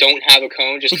usually don't have a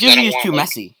cone just It's because I usually don't just want, too like,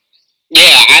 messy.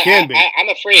 Yeah, can be. I'm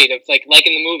afraid of, like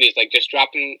in the movies, like, just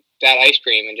dropping that ice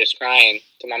cream and just crying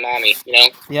to my mommy, you know?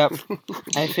 Yep.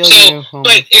 I feel So, you.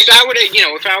 But if I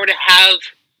were to have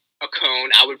a cone,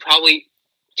 I would probably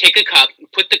take a cup,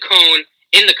 put the cone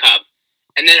in the cup,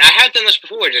 and then I have done this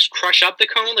before, just crush up the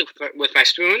cone like, with my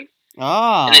spoon,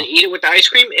 Ah. and then eat it with the ice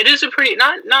cream. It is a pretty,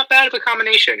 not bad of a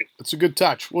combination. It's a good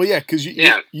touch. Well, yeah, because you'd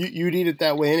eat it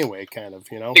that way anyway, kind of,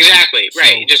 you know? Exactly,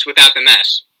 right, So- just without the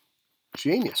mess.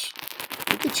 Genius.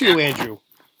 Look at you, Andrew.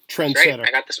 Great, Trendsetter.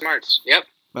 I got the smarts. Yep.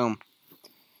 Boom.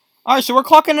 All right, so we're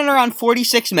clocking in around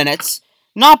 46 minutes.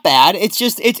 Not bad. It's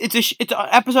just it's an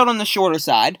episode on the shorter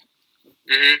side.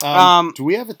 Mm-hmm. Do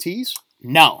we have a tease?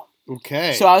 No.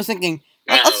 Okay. So I was thinking,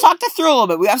 let's No. talk this through a little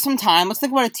bit. We have some time. Let's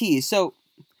think about a tease. So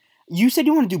you said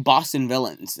you want to do Boston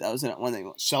villains. That was one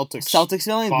thing. Celtics. Celtics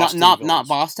villains, Boston not villains.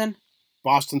 Boston,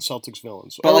 Boston Celtics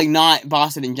villains. but like not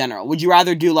Boston in general. Would you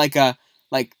rather do like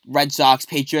Red Sox,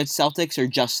 Patriots, Celtics, or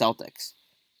just Celtics?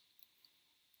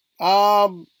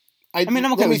 I mean,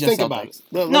 I'm okay let me with just think Celtics. about it.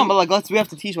 Let No, me- but like we have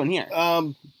to tease one here.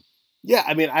 yeah,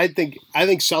 I mean, I think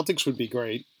Celtics would be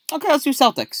great. Okay, let's do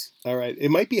Celtics. All right, it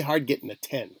might be hard getting a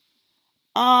 10.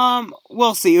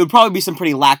 We'll see. It would probably be some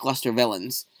pretty lackluster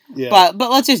villains. Yeah, But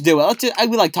let's just do it.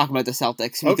 We like talking about the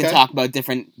Celtics. We Okay. can talk about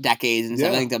different decades and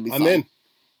stuff. yeah, I think that'd be fun. I'm in.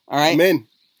 All right, I'm in.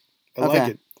 I like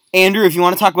Okay. it. Andrew, if you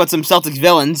want to talk about some Celtics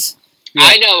villains, Yeah.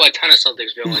 I know a ton of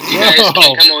Celtics villains. You guys Whoa.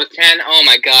 can come up with 10. Oh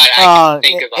my god, I can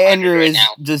think of 100 Andrew right is now.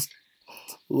 just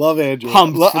Love Andrew.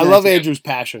 Pumped for I love that. Andrew's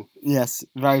passion. yes,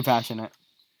 very passionate.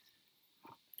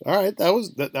 All right, that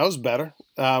was better.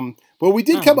 Well, we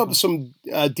did Oh, come up okay. with some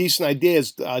decent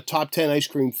ideas. Top 10 ice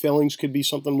cream fillings could be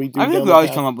something we do. I think down we the always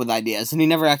path. come up with ideas, and we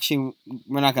never actually.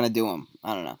 We're not gonna do them.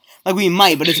 I don't know. Like we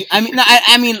might, but it's. I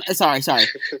mean, sorry,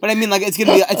 but I mean, like it's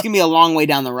gonna be a long way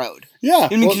down the road. Yeah,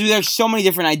 I mean, well, 'cause there's so many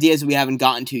different ideas we haven't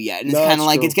gotten to yet, and it's No, kind of that's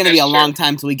like true. it's gonna be a That's long true.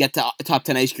 time till we get to top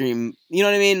 10 ice cream. You know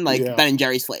what I mean? Like Yeah. Ben and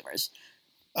Jerry's flavors.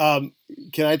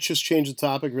 can I just change the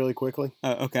topic really quickly?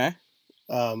 Okay.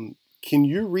 Can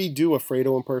you redo a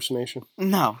Fredo impersonation?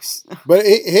 No. But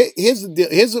here's the deal.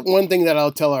 Here's the one thing that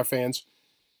I'll tell our fans.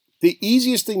 The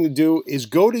easiest thing to do is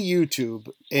go to YouTube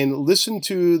and listen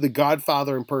to the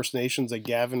Godfather impersonations that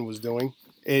Gavin was doing.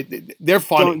 They're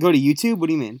funny. Go to YouTube. What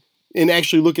do you mean? And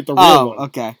actually look at the real Oh, one.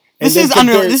 okay. And This then is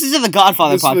compare- This is the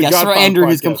Godfather This is the podcast for Godfather Andrew,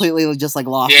 who's podcast. completely just like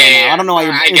lost Yeah, right yeah, now. I don't know why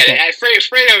you're. I get okay. it.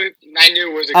 Fredo, I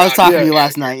knew was a I was talking to Godfather you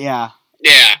last character. night. Yeah.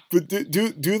 Yeah. But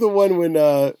do the one when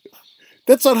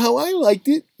that's not how I liked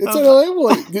it. That's Okay. not how I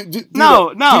want it. Do No,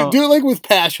 that. no. Do it like with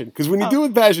passion. Because when you do it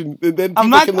with passion, then people I'm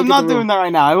not can look I'm at not the doing room. that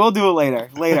right now. I will do it later.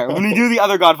 When we do the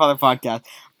other Godfather podcast.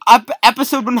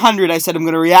 Episode 100, I said I'm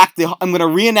gonna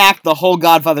reenact the whole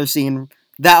Godfather scene.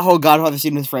 That whole Godfather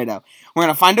scene with Fredo. We're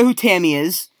gonna find out who Tammy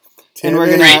is, and we're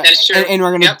gonna Right, that's true. and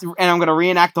we're gonna Yep. and I'm gonna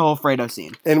reenact the whole Fredo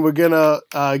scene. And we're gonna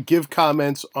give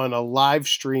comments on a live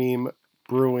stream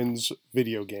Bruins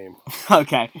video game.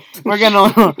 Okay, we're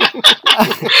gonna.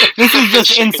 This is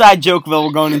just inside Jokeville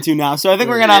we're going into now. So I think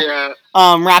we're gonna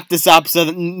Yeah. wrap this up so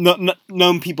that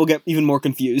no people get even more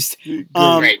confused.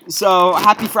 Great. So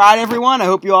happy Friday, everyone. I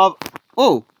hope you all.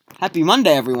 Oh, happy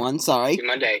Monday, everyone. Sorry. Happy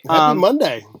Monday. Happy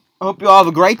Monday. I hope you all have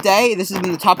a great day. This has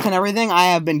been the Top 10 Everything. I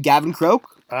have been Gavin Croak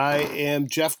I am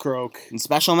Jeff Croak. and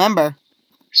special member.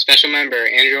 Special member,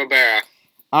 Andrew O'Bara.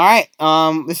 All right.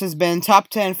 This has been Top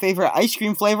 10 Favorite Ice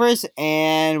Cream Flavors,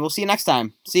 and we'll see you next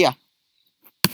time. See ya.